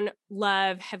down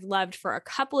have loved for a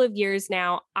couple of years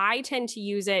now. I tend to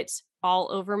use it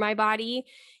all over my body,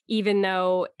 even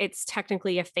though it's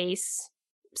technically a face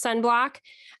sunblock,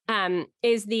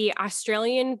 is the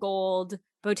Australian Gold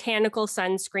botanical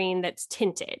sunscreen that's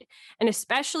tinted. And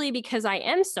especially because I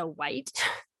am so white,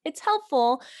 it's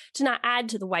helpful to not add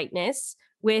to the whiteness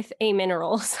with a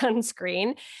mineral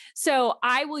sunscreen. So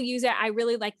I will use it. I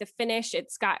really like the finish.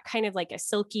 It's got kind of like a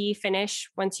silky finish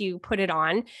once you put it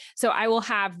on. So I will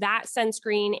have that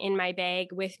sunscreen in my bag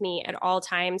with me at all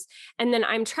times. And then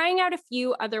I'm trying out a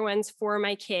few other ones for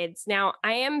my kids. Now,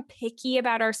 I am picky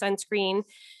about our sunscreen,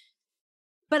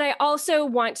 but I also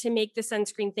want to make the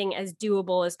sunscreen thing as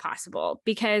doable as possible,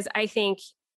 because I think,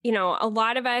 a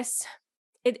lot of us,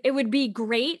 it would be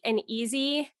great and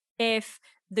easy if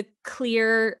the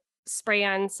clear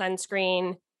spray-on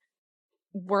sunscreen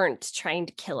weren't trying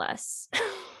to kill us.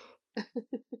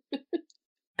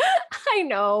 I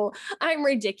know I'm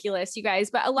ridiculous, you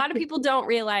guys, but a lot of people don't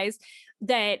realize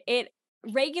that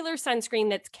regular sunscreen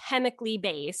that's chemically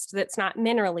based, that's not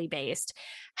minerally based,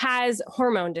 has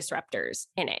hormone disruptors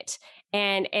in it.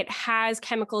 And it has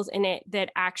chemicals in it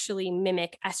that actually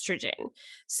mimic estrogen.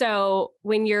 So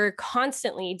when you're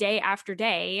constantly, day after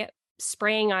day,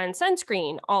 spraying on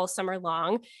sunscreen all summer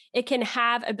long, it can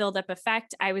have a buildup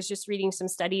effect. I was just reading some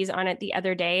studies on it the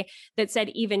other day that said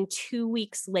even 2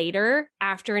 weeks later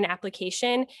after an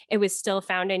application, it was still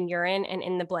found in urine and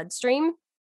in the bloodstream.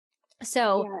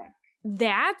 So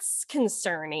that's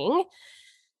concerning.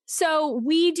 So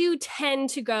we do tend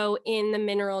to go in the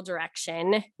mineral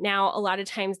direction. Now, a lot of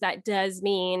times that does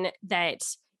mean that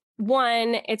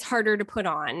one, it's harder to put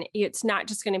on. It's not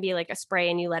just going to be like a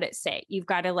spray and you let it sit. You've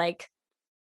got to like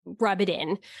rub it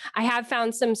in. I have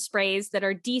found some sprays that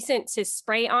are decent to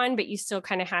spray on, but you still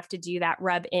kind of have to do that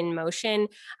rub in motion.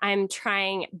 I'm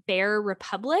trying Bare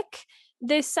Republic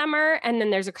this summer. And then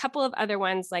there's a couple of other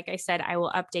ones. Like I said, I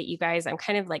will update you guys. I'm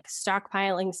kind of like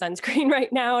stockpiling sunscreen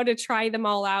right now to try them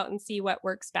all out and see what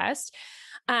works best.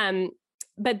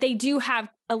 But they do have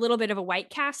a little bit of a white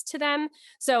cast to them.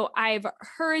 So I've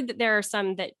heard that there are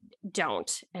some that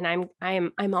don't, and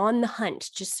I'm on the hunt,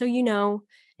 just so you know,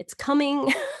 it's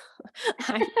coming.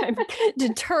 I'm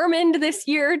determined this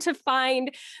year to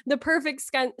find the perfect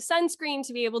sunscreen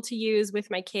to be able to use with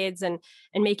my kids and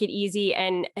make it easy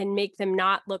and make them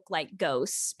not look like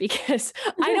ghosts. Because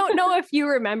I don't know if you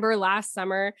remember last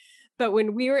summer, but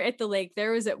when we were at the lake,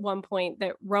 there was at one point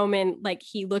that Roman, like,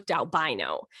 he looked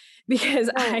albino because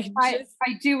I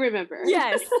do remember.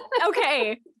 Yes.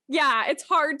 Okay. Yeah. It's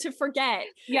hard to forget.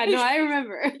 Yeah, no, I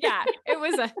remember. Yeah. It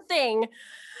was a thing.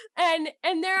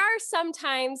 And there are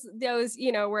sometimes those,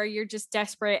 where you're just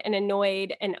desperate and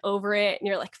annoyed and over it. And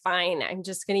you're like, fine, I'm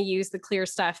just going to use the clear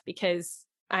stuff because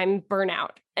I'm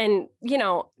burnout. And,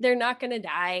 they're not going to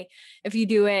die if you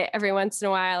do it every once in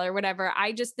a while or whatever.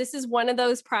 This is one of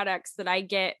those products that I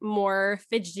get more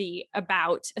fidgety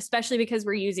about, especially because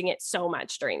we're using it so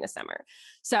much during the summer.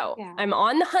 So I'm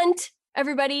on the hunt,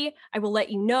 everybody. I will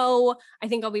let you know. I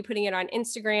think I'll be putting it on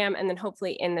Instagram, and then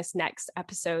hopefully in this next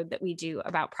episode that we do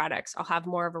about products, I'll have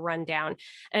more of a rundown,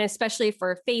 and especially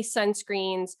for face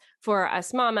sunscreens for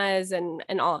us mamas and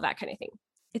all of that kind of thing.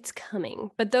 It's coming,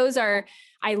 but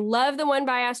I love the one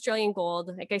by Australian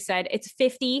Gold. Like I said, it's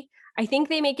 50. I think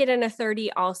they make it in a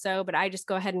 30 also, but I just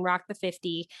go ahead and rock the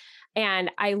 50. And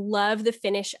I love the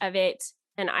finish of it.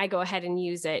 And I go ahead and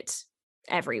use it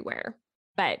everywhere.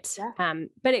 But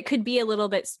it could be a little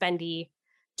bit spendy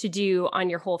to do on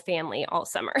your whole family all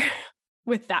summer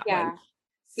with that one.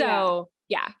 So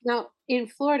Now in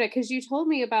Florida, because you told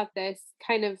me about this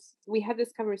we had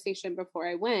this conversation before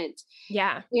I went.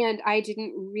 Yeah. And I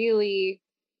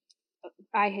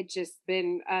had just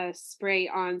been a spray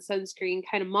on sunscreen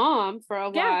kind of mom for a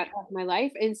lot of my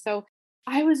life. And so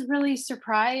I was really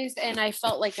surprised, and I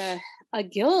felt like a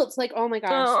guilt, like, oh my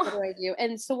gosh, what do I do?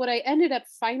 And so what I ended up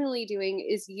finally doing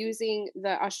is using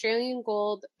the Australian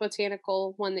Gold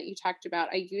botanical one that you talked about.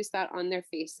 I use that on their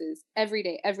faces every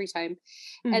day, every time.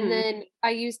 Mm-hmm. And then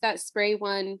I use that spray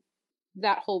one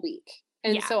that whole week.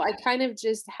 And so I kind of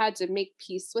just had to make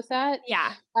peace with that.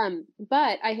 Yeah.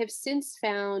 But I have since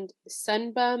found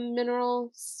Sunbum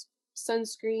Mineral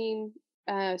sunscreen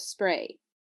spray.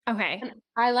 Okay. And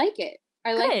I like it.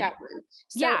 I like that one.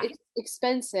 So it's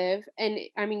expensive. And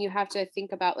I mean, you have to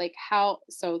think about like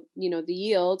the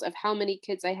yield of how many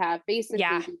kids I have. Basically,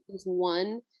 use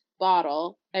one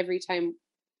bottle every time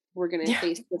we're going to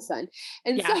face the sun.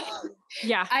 And so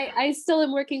I still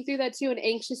am working through that too, and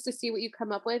anxious to see what you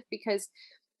come up with, because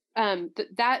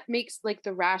that makes like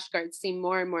the rash guard seem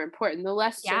more and more important. The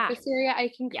less surface area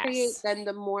I can create, then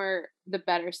the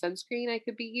better sunscreen I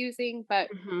could be using. But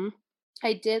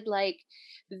I did like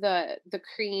the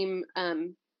cream,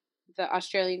 the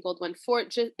Australian Gold one, for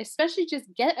especially just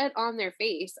get it on their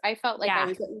face. I felt like I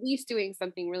was at least doing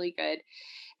something really good.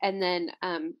 And then,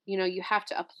 you have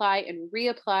to apply and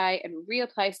reapply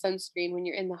sunscreen when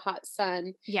you're in the hot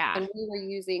sun. Yeah. And we were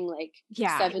using like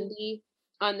 70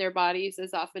 on their bodies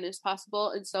as often as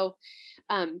possible. And so,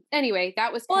 anyway,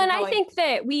 that was and I think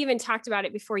that we even talked about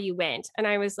it before you went. And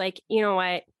I was like, you know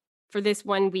what? For this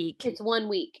 1 week, it's 1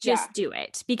 week. Just do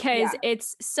it, because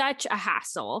it's such a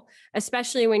hassle,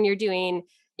 especially when you're doing,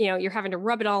 you're having to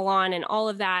rub it all on and all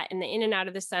of that and the in and out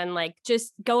of the sun. Like,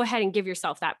 just go ahead and give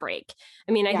yourself that break.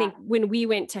 I mean, I think when we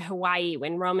went to Hawaii,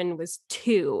 when Roman was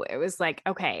 2, it was like,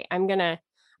 okay, I'm going to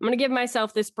give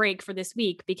myself this break for this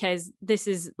week, because this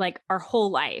is like our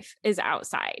whole life is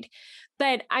outside.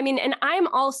 But I mean, and I'm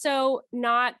also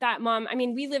not that mom. I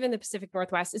mean, we live in the Pacific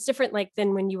Northwest. It's different like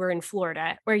than when you were in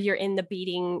Florida, where you're in the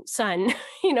beating sun,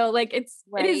 like it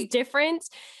is different.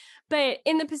 But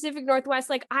in the Pacific Northwest,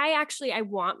 like I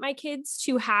want my kids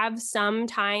to have some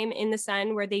time in the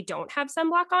sun where they don't have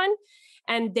sunblock on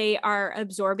and they are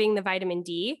absorbing the vitamin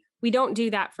D. We don't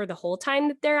do that for the whole time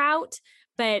that they're out.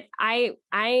 But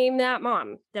I'm that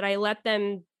mom that I let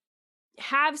them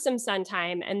have some sun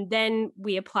time and then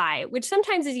we apply, which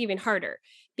sometimes is even harder,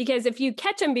 because if you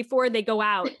catch them before they go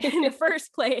out in the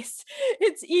first place,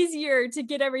 it's easier to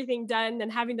get everything done than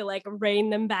having to like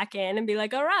rein them back in and be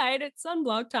like, all right, it's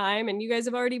sunblock time and you guys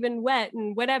have already been wet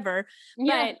and whatever.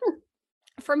 Yeah.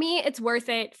 But for me, it's worth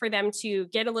it for them to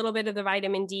get a little bit of the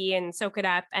vitamin D and soak it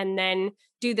up and then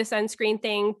do the sunscreen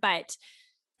thing. But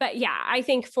yeah, I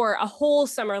think for a whole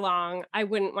summer long, I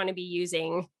wouldn't want to be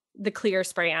using the clear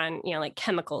spray on, like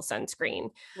chemical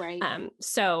sunscreen. Right.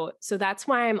 So that's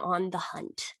why I'm on the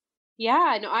hunt.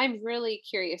 Yeah, no, I'm really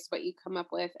curious what you come up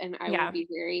with, and I'll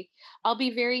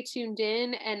be very tuned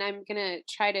in, and I'm going to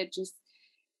try to just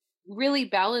really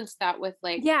balance that with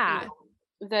like,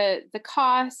 the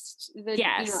cost,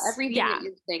 everything that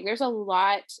you're saying. There's a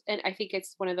lot, and I think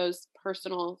it's one of those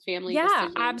personal family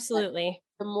decisions. Yeah, absolutely.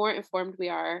 The more informed we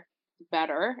are, the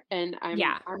better, and I'm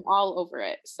all over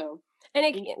it. So, and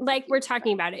it, like we're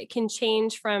talking about, it can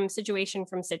change from situation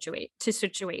to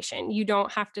situation. You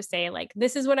don't have to say like,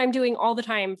 this is what I'm doing all the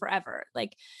time forever.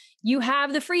 Like, you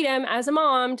have the freedom as a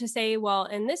mom to say, well,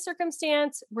 in this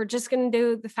circumstance, we're just going to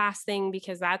do the fast thing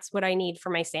because that's what I need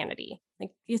for my sanity.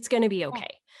 Like, it's going to be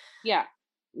okay. Yeah.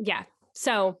 Yeah.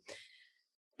 So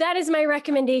that is my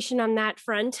recommendation on that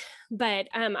front. But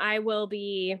I will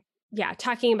be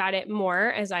talking about it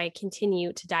more as I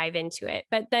continue to dive into it.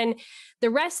 But then the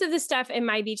rest of the stuff in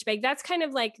my beach bag, that's kind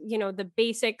of like, the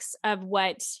basics of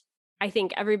what I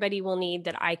think everybody will need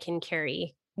that I can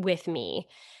carry with me.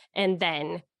 And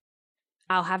then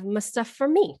I'll have my stuff for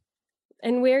me.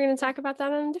 And we're going to talk about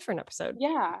that on a different episode.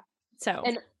 Yeah. So,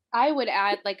 and I would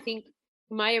add, like, I think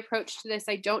my approach to this,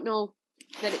 I don't know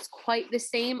that it's quite the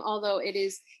same, although it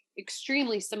is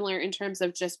extremely similar in terms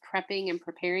of just prepping and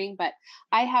preparing, but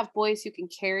I have boys who can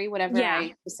carry whatever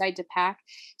I decide to pack.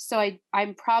 So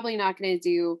I'm probably not going to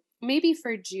do, maybe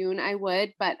for June I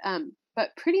would, but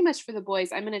pretty much for the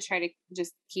boys, I'm going to try to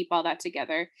just keep all that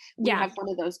together. We have one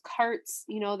of those carts,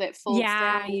 that folds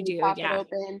down, you do. Pop it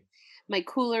open, my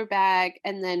cooler bag,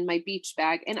 and then my beach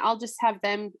bag, and I'll just have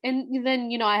them. And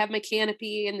then, I have my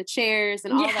canopy and the chairs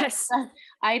and all that stuff.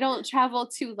 I don't travel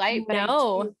too light,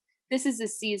 but this is a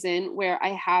season where I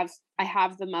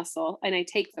have the muscle and I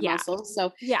take the muscle.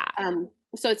 So,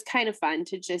 so it's kind of fun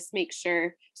to just make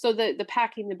sure. So the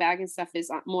packing the bag and stuff is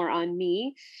more on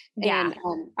me. And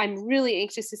I'm really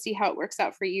anxious to see how it works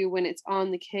out for you when it's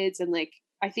on the kids. And like,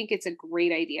 I think it's a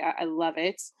great idea. I love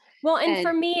it. Well, and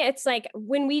for me, it's like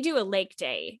when we do a lake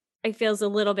day, it feels a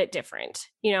little bit different,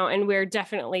 and we're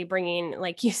definitely bringing,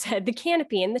 like you said, the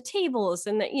canopy and the tables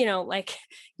and like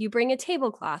you bring a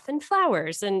tablecloth and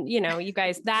flowers and, you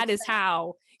guys, that is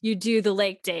how you do the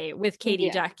lake day with Katie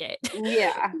Duckett.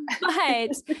 Yeah.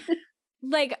 But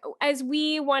like, as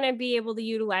we want to be able to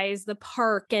utilize the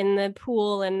park and the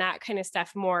pool and that kind of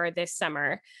stuff more this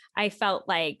summer, I felt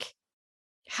like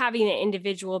having the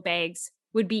individual bags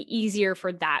would be easier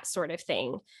for that sort of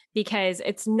thing, because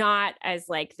it's not as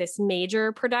like this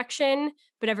major production,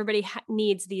 but everybody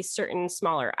needs these certain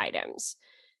smaller items.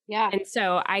 Yeah. And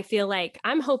so I feel like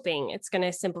I'm hoping it's going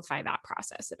to simplify that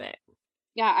process a bit.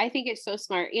 Yeah, I think it's so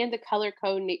smart. And the color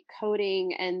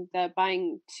coding and the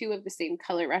buying 2 of the same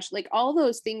color rush, like all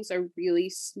those things are really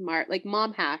smart, like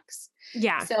mom hacks.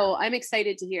 Yeah. So I'm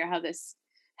excited to hear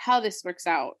how this works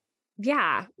out.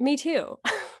 Yeah, me too.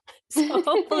 So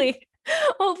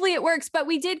hopefully it works. But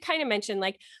we did kind of mention,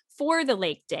 like, for the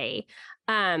lake day,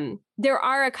 there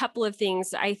are a couple of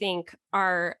things I think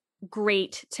are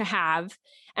great to have,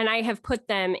 and I have put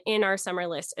them in our summer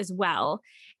list as well.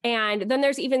 And then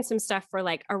there's even some stuff for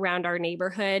like around our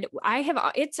neighborhood.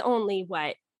 It's only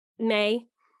May.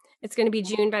 It's going to be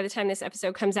June by the time this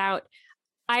episode comes out.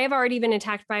 I have already been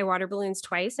attacked by water balloons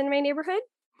twice in my neighborhood.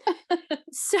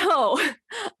 So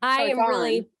I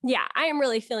am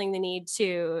really feeling the need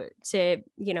to,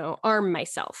 arm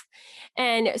myself.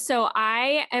 And so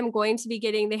I am going to be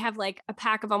they have like a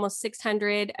pack of almost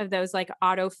 600 of those like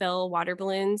autofill water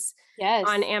balloons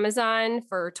on Amazon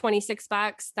for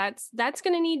 $26. That's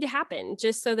going to need to happen,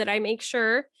 just so that I make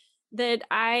sure that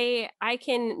I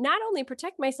can not only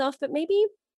protect myself, but maybe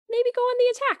go on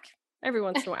the attack every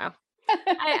once in a while.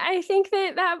 I think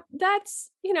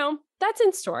that's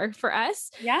in store for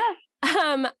us. Yeah.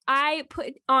 I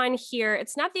put on here,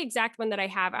 it's not the exact one that I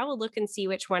have. I will look and see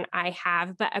which one I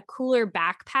have, but a cooler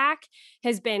backpack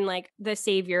has been like the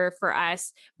savior for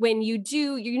us when you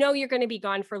do, you're going to be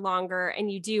gone for longer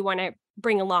and you do want to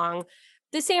bring along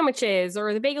the sandwiches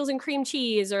or the bagels and cream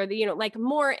cheese or the, like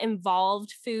more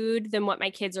involved food than what my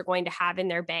kids are going to have in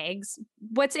their bags.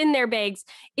 What's in their bags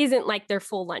isn't like their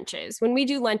full lunches. When we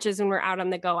do lunches and we're out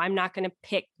on the go, I'm not going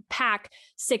to pack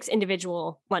 6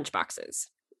 individual lunch boxes.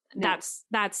 No.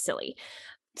 That's silly.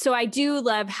 So I do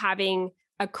love having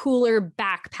a cooler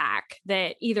backpack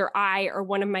that either I or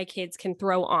one of my kids can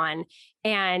throw on,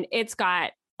 and it's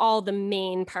got all the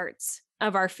main parts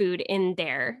of our food in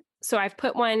there. So I've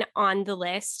put one on the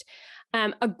list.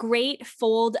 A great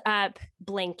fold up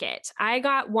blanket. I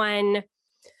got one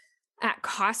at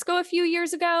Costco a few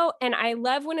years ago, and I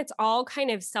love when it's all kind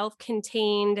of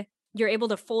self-contained. You're able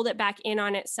to fold it back in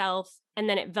on itself, and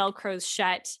then it Velcros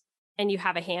shut and you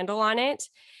have a handle on it.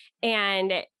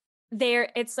 And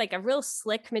it's like a real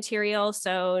slick material,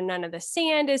 so none of the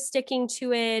sand is sticking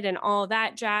to it and all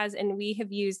that jazz. And we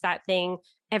have used that thing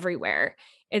everywhere.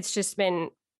 It's just been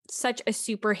such a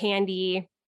super handy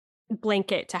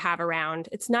blanket to have around.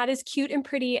 It's not as cute and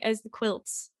pretty as the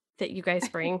quilts that you guys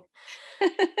bring,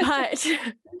 but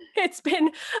it's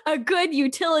been a good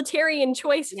utilitarian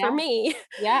choice for me.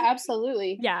 Yeah,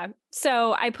 absolutely. Yeah.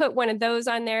 So I put one of those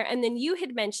on there. And then you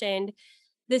had mentioned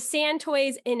the sand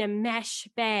toys in a mesh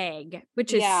bag,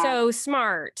 which is so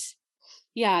smart.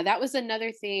 Yeah, that was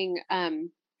another thing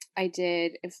I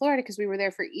did in Florida because we were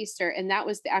there for Easter, and that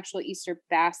was the actual Easter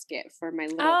basket for my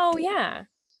little kid. Yeah.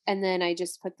 And then I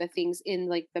just put the things in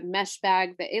like the mesh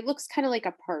bag that it looks kind of like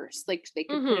a purse, like they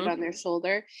could put it on their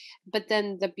shoulder, but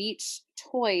then the beach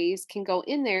toys can go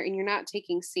in there and you're not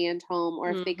taking sand home,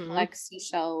 or if they collect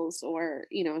seashells or,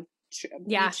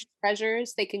 beach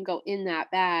treasures, they can go in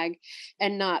that bag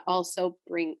and not also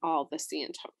bring all the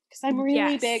sand home. because I'm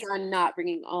really big on not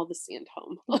bringing all the sand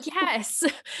home. Yes.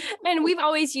 And we've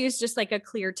always used just like a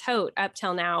clear tote up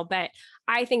till now, but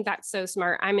I think that's so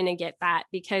smart. I'm going to get that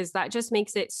because that just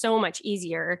makes it so much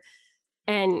easier.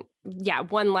 And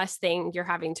one less thing you're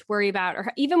having to worry about,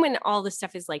 or even when all the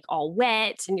stuff is like all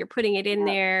wet and you're putting it in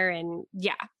there, and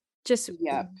just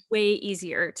way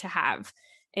easier to have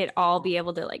it all be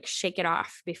able to like shake it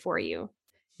off before you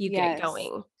get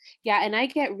going. Yeah. And I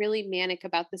get really manic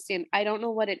about the sand. I don't know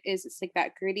what it is. It's like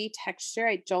that gritty texture.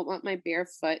 I don't want my bare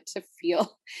foot to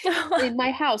feel in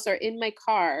my house or in my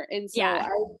car. And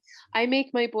so I make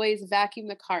my boys vacuum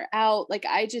the car out. Like,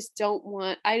 I just don't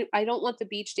want, I don't want the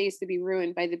beach days to be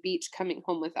ruined by the beach coming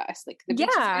home with us. Like, the beach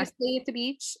is going to stay at the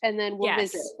beach and then we'll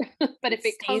visit. But if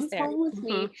it comes home with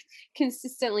me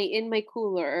consistently in my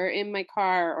cooler or in my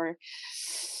car or,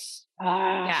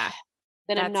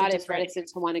 then I'm not as reticent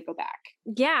to want to go back.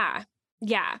 Yeah.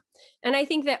 Yeah. And I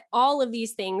think that all of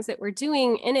these things that we're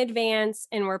doing in advance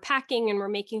and we're packing and we're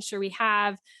making sure we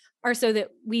have are so that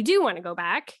we do want to go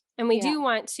back and we do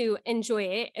want to enjoy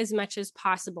it as much as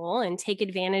possible and take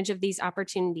advantage of these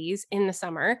opportunities in the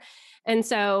summer. And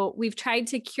so we've tried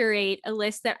to curate a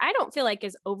list that I don't feel like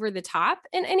is over the top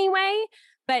in any way,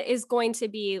 but is going to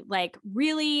be like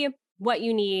really what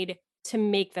you need to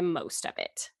make the most of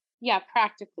it. Yeah,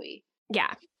 practically.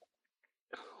 Yeah.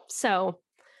 So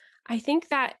I think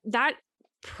that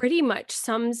pretty much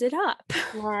sums it up.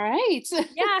 All right.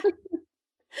 Yeah.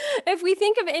 If we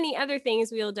think of any other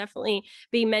things, we'll definitely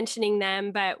be mentioning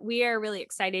them, but we are really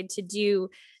excited to do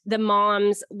the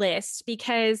mom's list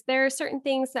because there are certain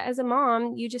things that as a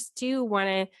mom, you just do want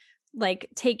to like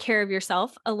take care of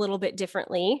yourself a little bit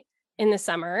differently in the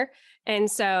summer. And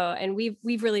we've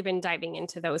really been diving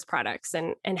into those products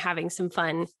and having some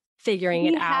fun figuring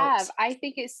it out. I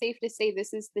think it's safe to say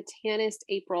this is the tannest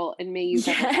April and May you've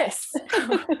ever had.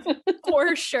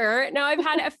 For sure. Now I've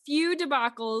had a few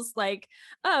debacles like,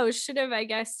 should have, I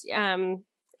guess,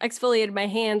 exfoliated my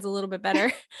hands a little bit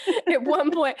better. At one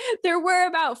point, there were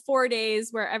about 4 days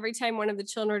where every time one of the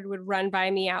children would run by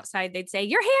me outside, they'd say,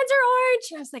 "Your hands are orange."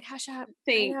 And I was like, "Hush up."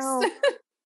 Thanks.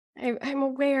 I'm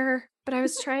aware, but I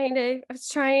was trying to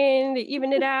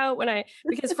even it out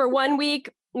because for 1 week,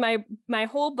 my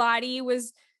whole body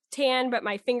was tan, but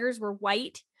my fingers were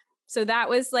white. So that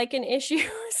was like an issue.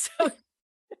 So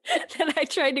then I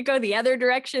tried to go the other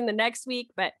direction the next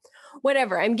week, but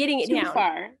whatever. I'm getting it down.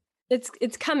 Far.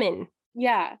 It's coming.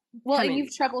 Yeah. Well, and you've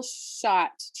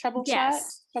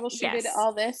troubleshooted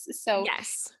all this. So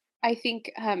I think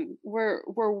we're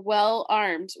well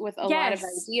armed with a lot of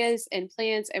ideas and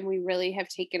plans, and we really have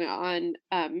taken it on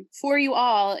for you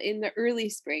all in the early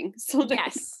spring so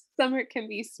that summer can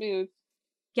be smooth.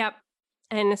 Yep.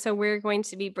 And so we're going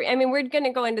to be, we're going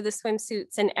to go into the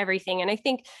swimsuits and everything. And I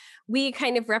think we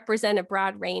kind of represent a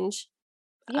broad range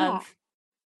of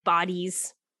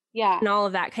bodies and all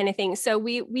of that kind of thing. So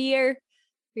we are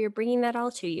bringing that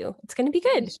all to you. It's going to be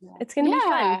good. It's going to be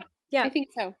fun. Yeah. I think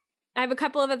so. I have a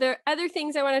couple of other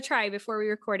things I want to try before we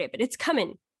record it, but it's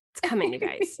coming. It's coming, you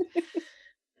guys.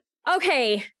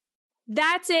 Okay.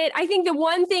 That's it. I think the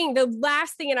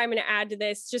last thing that I'm going to add to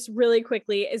this just really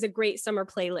quickly is a great summer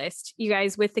playlist, you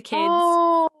guys, with the kids.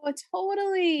 Oh,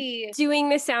 totally. Doing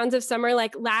the sounds of summer.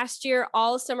 Like last year,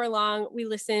 all summer long, we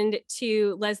listened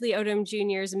to Leslie Odom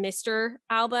Jr.'s Mr.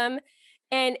 album.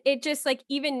 And it just like,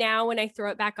 even now when I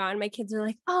throw it back on, my kids are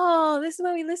like, "Oh, this is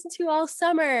what we listen to all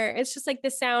summer." It's just like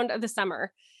the sound of the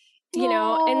summer, you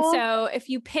know? And so if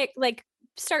you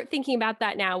start thinking about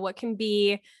that now, what can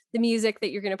be the music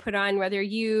that you're going to put on, whether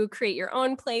you create your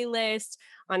own playlist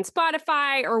on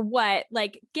Spotify or what,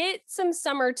 like get some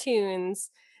summer tunes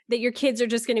that your kids are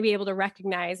just going to be able to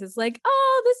recognize as like,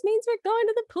 "Oh, this means we're going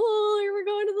to the pool or we're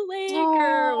going to the lake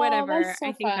or whatever."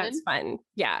 I think that's fun.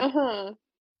 Yeah.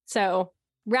 So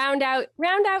round out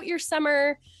your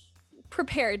summer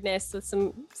preparedness with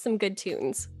some good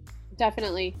tunes.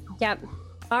 Definitely. Yep.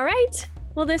 All right.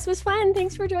 Well, this was fun.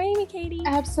 Thanks for joining me, Katie.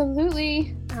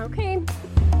 Absolutely. Okay.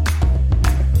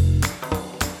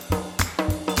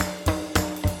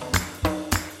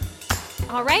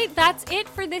 All right, that's it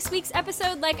for this week's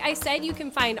episode. Like I said, you can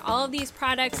find all of these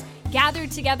products gathered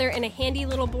together in a handy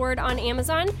little board on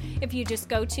Amazon. If you just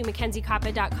go to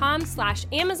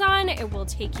MackenzieKoppa.com/Amazon, it will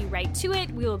take you right to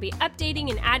it. We will be updating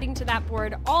and adding to that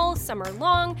board all summer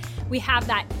long. We have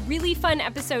that really fun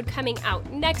episode coming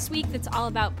out next week that's all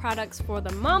about products for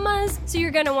the mamas. So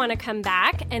you're going to want to come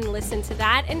back and listen to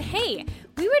that. And hey,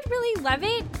 we would really love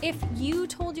it if you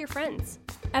told your friends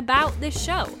about this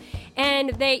show. and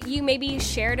that you maybe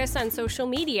shared us on social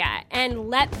media and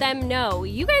let them know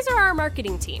you guys are our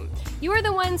marketing team. You are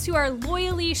the ones who are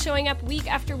loyally showing up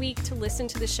week after week to listen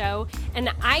to the show, and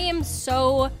I am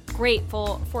so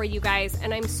grateful for you guys,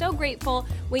 and I'm so grateful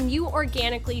when you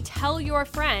organically tell your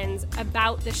friends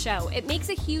about the show. It makes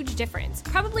a huge difference,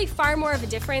 probably far more of a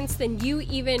difference than you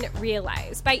even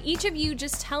realize. By each of you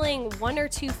just telling one or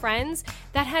two friends,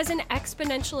 that has an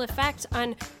exponential effect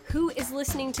on who is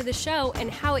listening to the show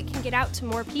and how it can get out to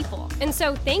more people. And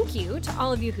so thank you to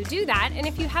all of you who do that. And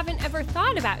if you haven't ever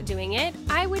thought about doing it,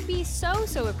 I would be so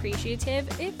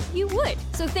appreciative if you would.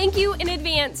 So thank you in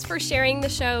advance for sharing the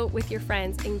show with your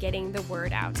friends and getting the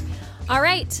word out. All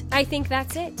right, I think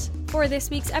that's it for this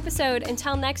week's episode.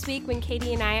 Until next week when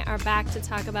Katie and I are back to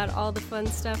talk about all the fun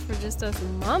stuff for just us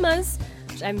mamas,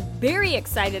 which I'm very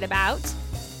excited about.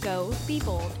 Go be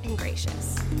bold and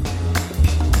gracious.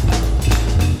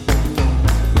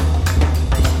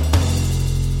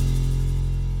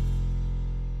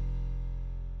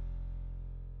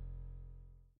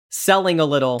 Selling a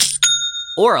little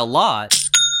or a lot,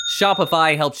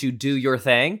 Shopify helps you do your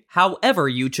thing however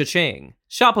you cha-ching.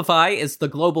 Shopify is the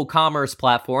global commerce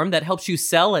platform that helps you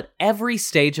sell at every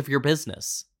stage of your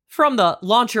business. From the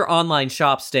launch your online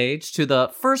shop stage to the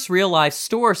first real life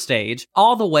store stage,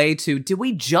 all the way to did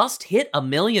we just hit 1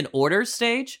 million orders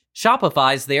stage?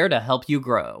 Shopify's there to help you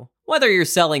grow. Whether you're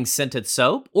selling scented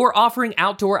soap or offering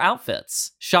outdoor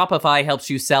outfits, Shopify helps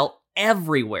you sell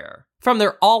everywhere. From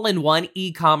their all-in-one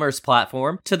e-commerce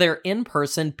platform to their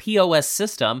in-person POS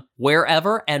system,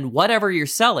 wherever and whatever you're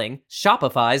selling,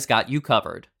 Shopify's got you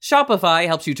covered. Shopify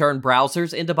helps you turn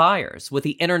browsers into buyers with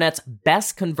the internet's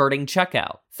best converting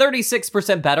checkout,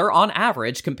 36% better on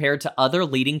average compared to other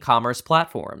leading commerce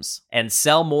platforms. And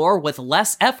sell more with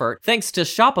less effort thanks to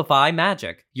Shopify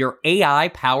Magic, your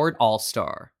AI-powered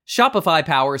all-star. Shopify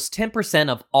powers 10%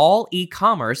 of all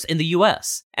e-commerce in the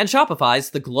US, and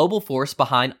Shopify's the global force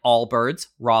behind Allbirds,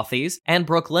 Rothy's, and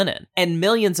Brooklinen, and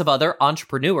millions of other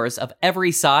entrepreneurs of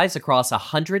every size across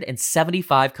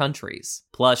 175 countries.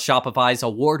 Plus, Shopify's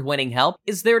award-winning help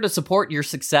is there to support your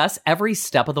success every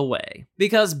step of the way.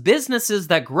 Because businesses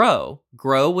that grow,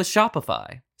 grow with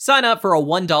Shopify. Sign up for a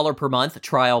 $1 per month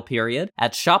trial period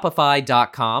at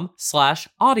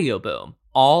shopify.com/audioboom,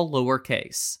 all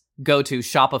lowercase. Go to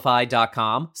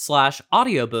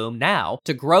shopify.com/audioboom now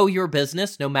to grow your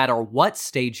business no matter what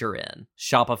stage you're in.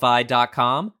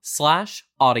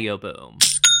 Shopify.com/audioboom.